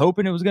 I was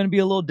hoping it was going to be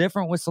a little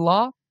different with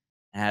Salah.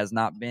 It has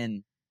not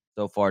been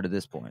so far to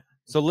this point.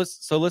 So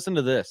listen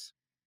to this.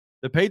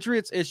 The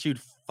Patriots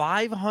issued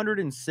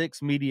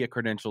 506 media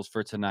credentials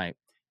for tonight,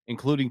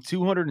 including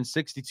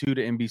 262 to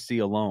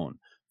NBC alone.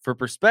 For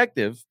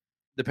perspective,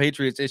 the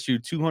Patriots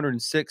issued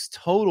 206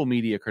 total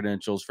media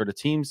credentials for the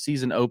team's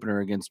season opener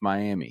against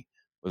Miami,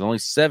 with only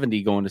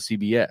 70 going to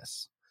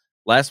CBS.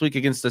 Last week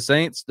against the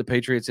Saints, the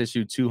Patriots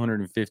issued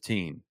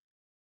 215.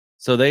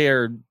 So they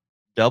are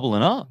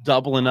Doubling up.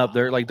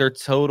 Their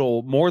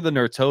total, more than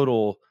their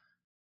total,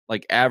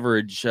 like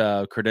average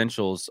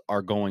credentials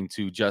are going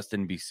to just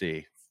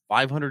NBC.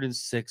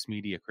 506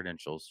 media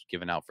credentials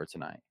given out for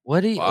tonight.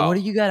 What do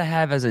you got to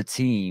have as a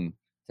team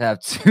to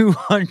have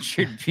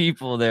 200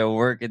 people there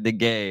working the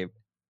game?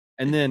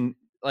 And then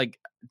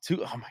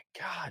oh my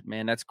God,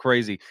 man, that's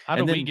crazy. How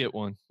do we get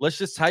one? Let's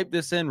just type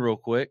this in real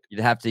quick. You'd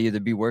have to either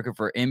be working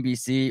for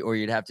NBC or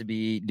you'd have to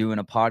be doing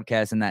a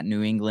podcast in that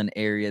New England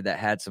area that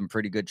had some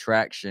pretty good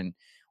traction,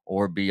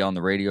 or be on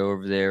the radio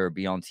over there, or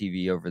be on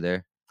TV over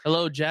there.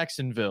 Hello,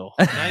 Jacksonville.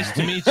 Nice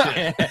to meet you.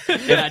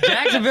 Yeah,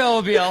 Jacksonville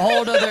would be a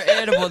whole other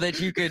animal that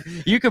you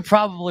could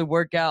probably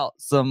work out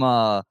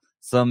some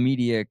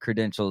media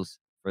credentials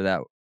for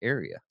that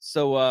area.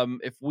 So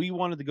if we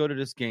wanted to go to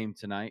this game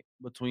tonight,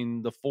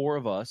 between the four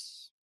of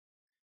us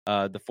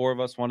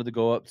wanted to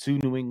go up to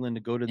New England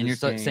to go to this game.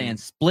 And you're saying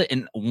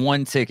splitting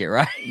one ticket,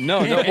 right?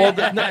 No. Well,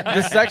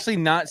 this is actually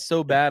not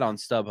so bad on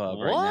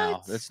StubHub right now.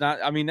 What? It's not.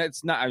 I mean,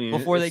 it's not. I mean,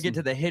 Before they get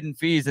to the hidden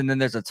fees, and then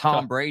there's a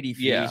Tom Brady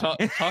fee. Yeah.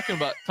 Talking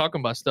about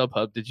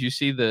StubHub, did you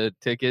see the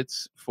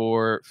tickets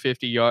for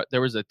 50-yard?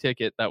 There was a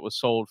ticket that was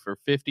sold for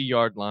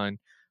 50-yard line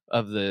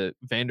of the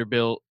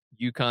Vanderbilt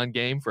UConn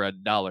game for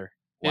 $1.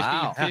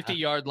 Wow.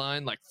 50-yard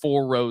line, like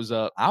 4 rows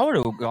up. I would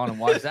have gone and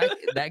watched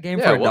that game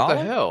Yeah, for $1. what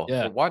the hell?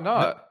 Yeah. Why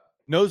not?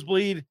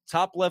 nosebleed,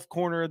 top left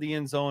corner of the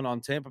end zone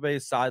on Tampa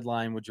Bay's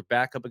sideline with your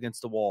back up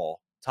against the wall,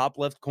 top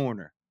left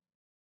corner.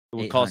 It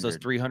would cost us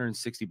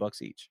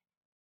 $360 each.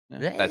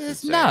 That's That's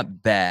insane.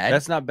 not bad.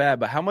 That's not bad,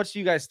 but how much do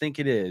you guys think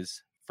it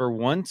is for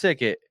one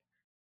ticket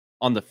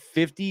on the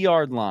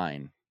 50-yard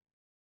line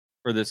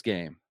for this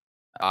game?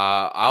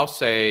 I'll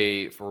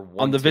say for one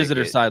on the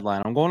visitor ticket,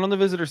 sideline. I'm going on the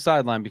visitor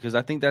sideline because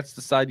I think that's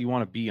the side you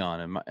want to be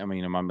on.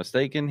 Am I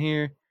mistaken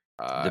here?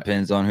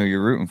 Depends on who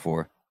you're rooting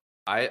for.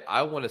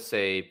 I want to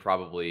say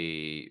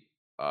probably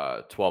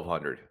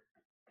 1,200.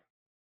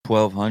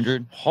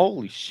 1,200.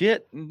 Holy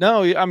shit!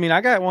 No, I mean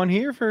I got one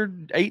here for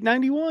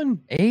 $891.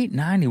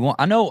 $891.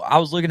 I know. I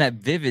was looking at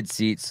Vivid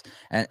Seats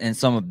and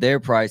some of their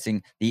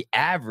pricing. The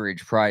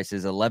average price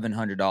is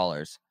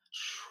 $1,100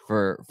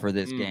 for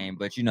this game,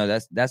 but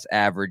that's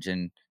average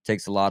and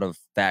takes a lot of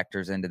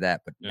factors into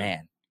that. But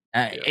man,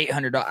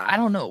 $800. I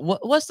don't know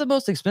what's the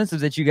most expensive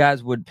that you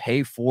guys would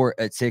pay for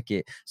a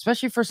ticket,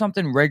 especially for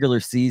something regular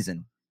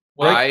season.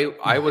 Well,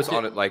 I was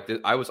on it like this.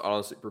 I was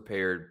honestly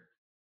prepared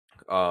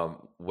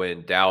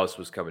when Dallas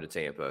was coming to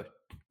Tampa.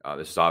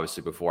 This is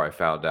obviously before I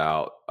found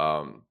out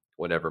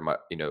whenever my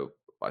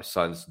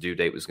son's due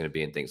date was going to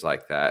be and things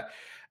like that.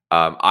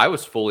 I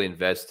was fully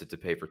invested to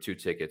pay for 2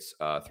 tickets,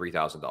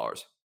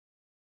 $3,000,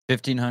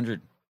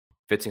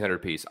 $1,500 a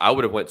piece. I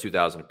would have went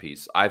 $2,000 a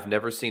piece. I've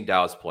never seen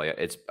Dallas play.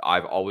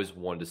 I've always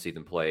wanted to see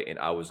them play, and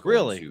I was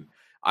going to.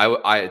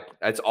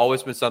 It's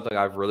always been something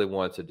I've really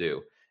wanted to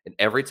do. And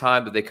every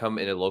time that they come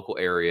in a local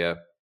area,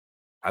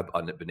 I've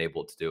been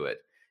able to do it.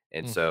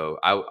 And so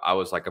I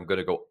was like, I'm going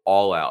to go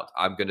all out.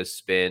 I'm going to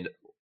spend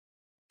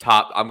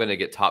I'm going to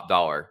get top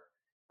dollar.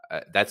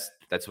 That's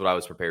what I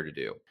was prepared to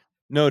do.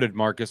 Noted,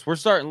 Marcus. We're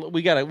starting.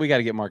 We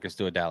gotta get Marcus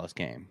to a Dallas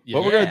game,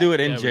 but we're gonna do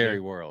it in Jerry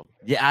World.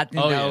 Yeah, I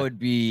think that would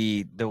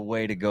be the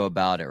way to go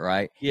about it,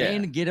 right? Yeah,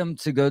 and get him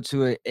to go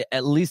to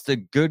at least a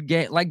good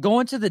game. Like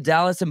going to the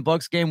Dallas and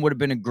Bucks game would have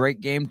been a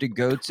great game to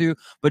go to.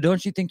 But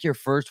don't you think your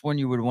first one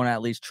you would want to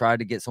at least try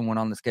to get someone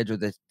on the schedule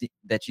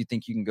that you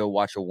think you can go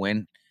watch a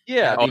win?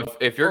 Yeah,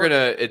 if you're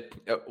gonna,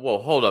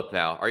 hold up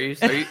now. Are you?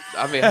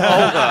 I mean,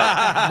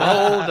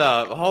 hold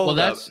up.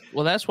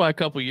 Well, that's why a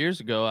couple years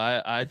ago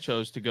I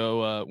chose to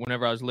go.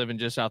 Whenever I was living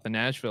just south of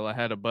Nashville, I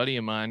had a buddy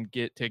of mine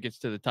get tickets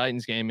to the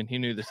Titans game, and he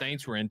knew the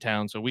Saints were in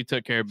town, so we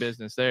took care of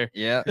business there.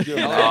 Yeah,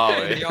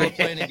 y'all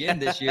playing again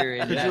this year.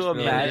 In Could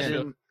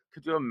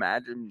you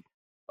imagine?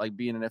 Like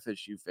being an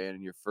FSU fan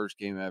in your first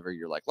game ever,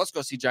 you're like, let's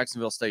go see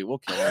Jacksonville State. We'll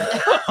kill them.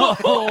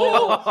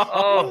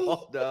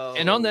 No.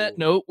 And on that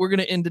note, we're going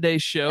to end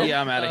today's show.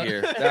 Yeah, I'm out of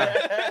here.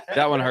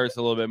 That one hurts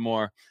a little bit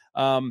more.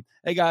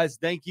 Hey, guys,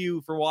 thank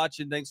you for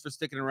watching. Thanks for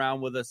sticking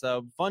around with us.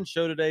 Fun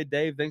show today.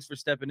 Dave, thanks for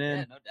stepping in.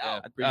 Yeah, no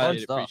doubt.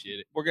 Appreciate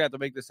it. We're going to have to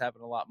make this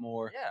happen a lot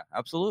more. Yeah,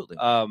 absolutely.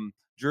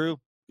 Drew,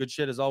 good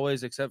shit as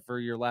always, except for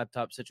your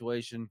laptop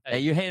situation. Hey,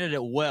 you handled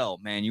it well,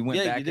 man. You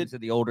went back into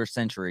the older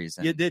centuries.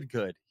 You did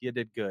good.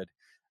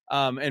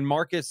 And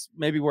Marcus,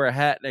 maybe wear a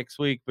hat next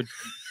week, but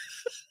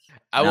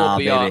I will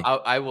be on.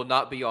 I will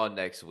not be on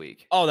next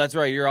week. Oh, that's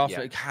right. You're off.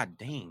 Yeah. God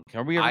dang.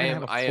 Are we going to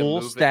have a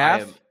full moving,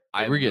 staff?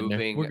 We're getting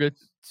moving. There. We're good.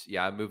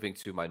 Yeah, I'm moving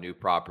to my new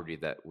property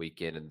that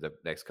weekend in the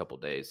next couple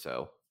of days.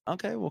 So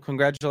okay, well,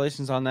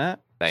 congratulations on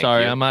that.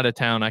 Sorry, I'm out of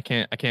town. I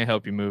can't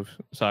help you move.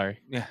 Sorry.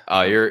 Yeah.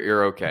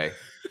 You're okay.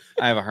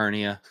 I have a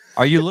hernia.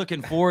 Are you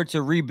looking forward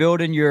to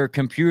rebuilding your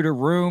computer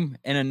room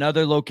in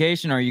another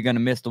location, or are you going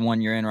to miss the one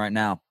you're in right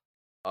now?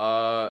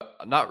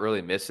 Not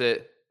really miss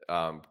it.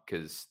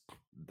 Because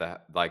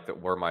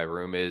where my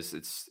room is,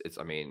 it's.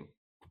 I mean,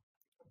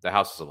 the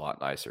house is a lot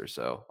nicer,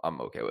 so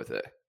I'm okay with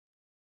it.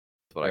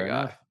 That's what I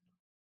got. Enough.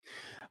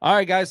 All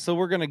right, guys. So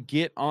we're gonna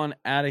get on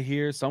out of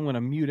here. So I'm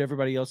gonna mute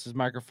everybody else's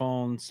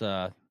microphones.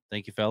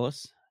 Thank you,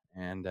 fellas,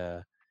 and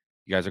you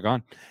guys are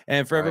gone.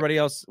 And for everybody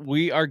else,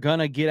 we are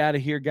gonna get out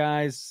of here,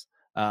 guys.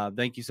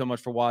 Thank you so much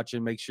for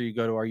watching. Make sure you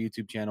go to our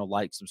YouTube channel,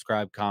 like,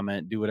 subscribe,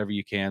 comment, do whatever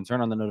you can. Turn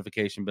on the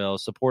notification bell.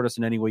 Support us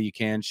in any way you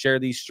can. Share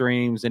these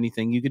streams,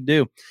 anything you could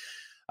do.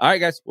 All right,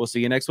 guys. We'll see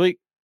you next week.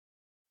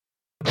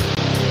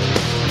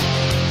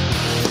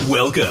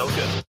 Welcome.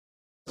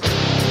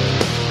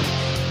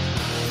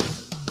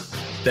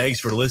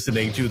 Thanks for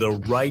listening to the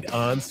Right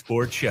On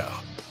Sports Show.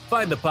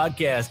 Find the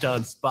podcast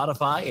on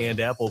Spotify and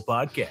Apple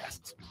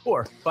Podcasts,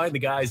 or find the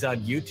guys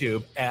on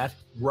YouTube at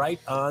Right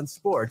On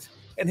Sports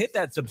and hit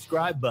that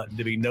subscribe button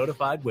to be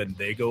notified when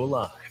they go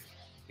live.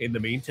 In the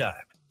meantime,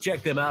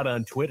 check them out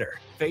on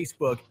Twitter,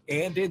 Facebook,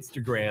 and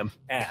Instagram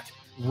at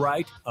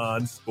Right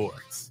On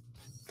Sports.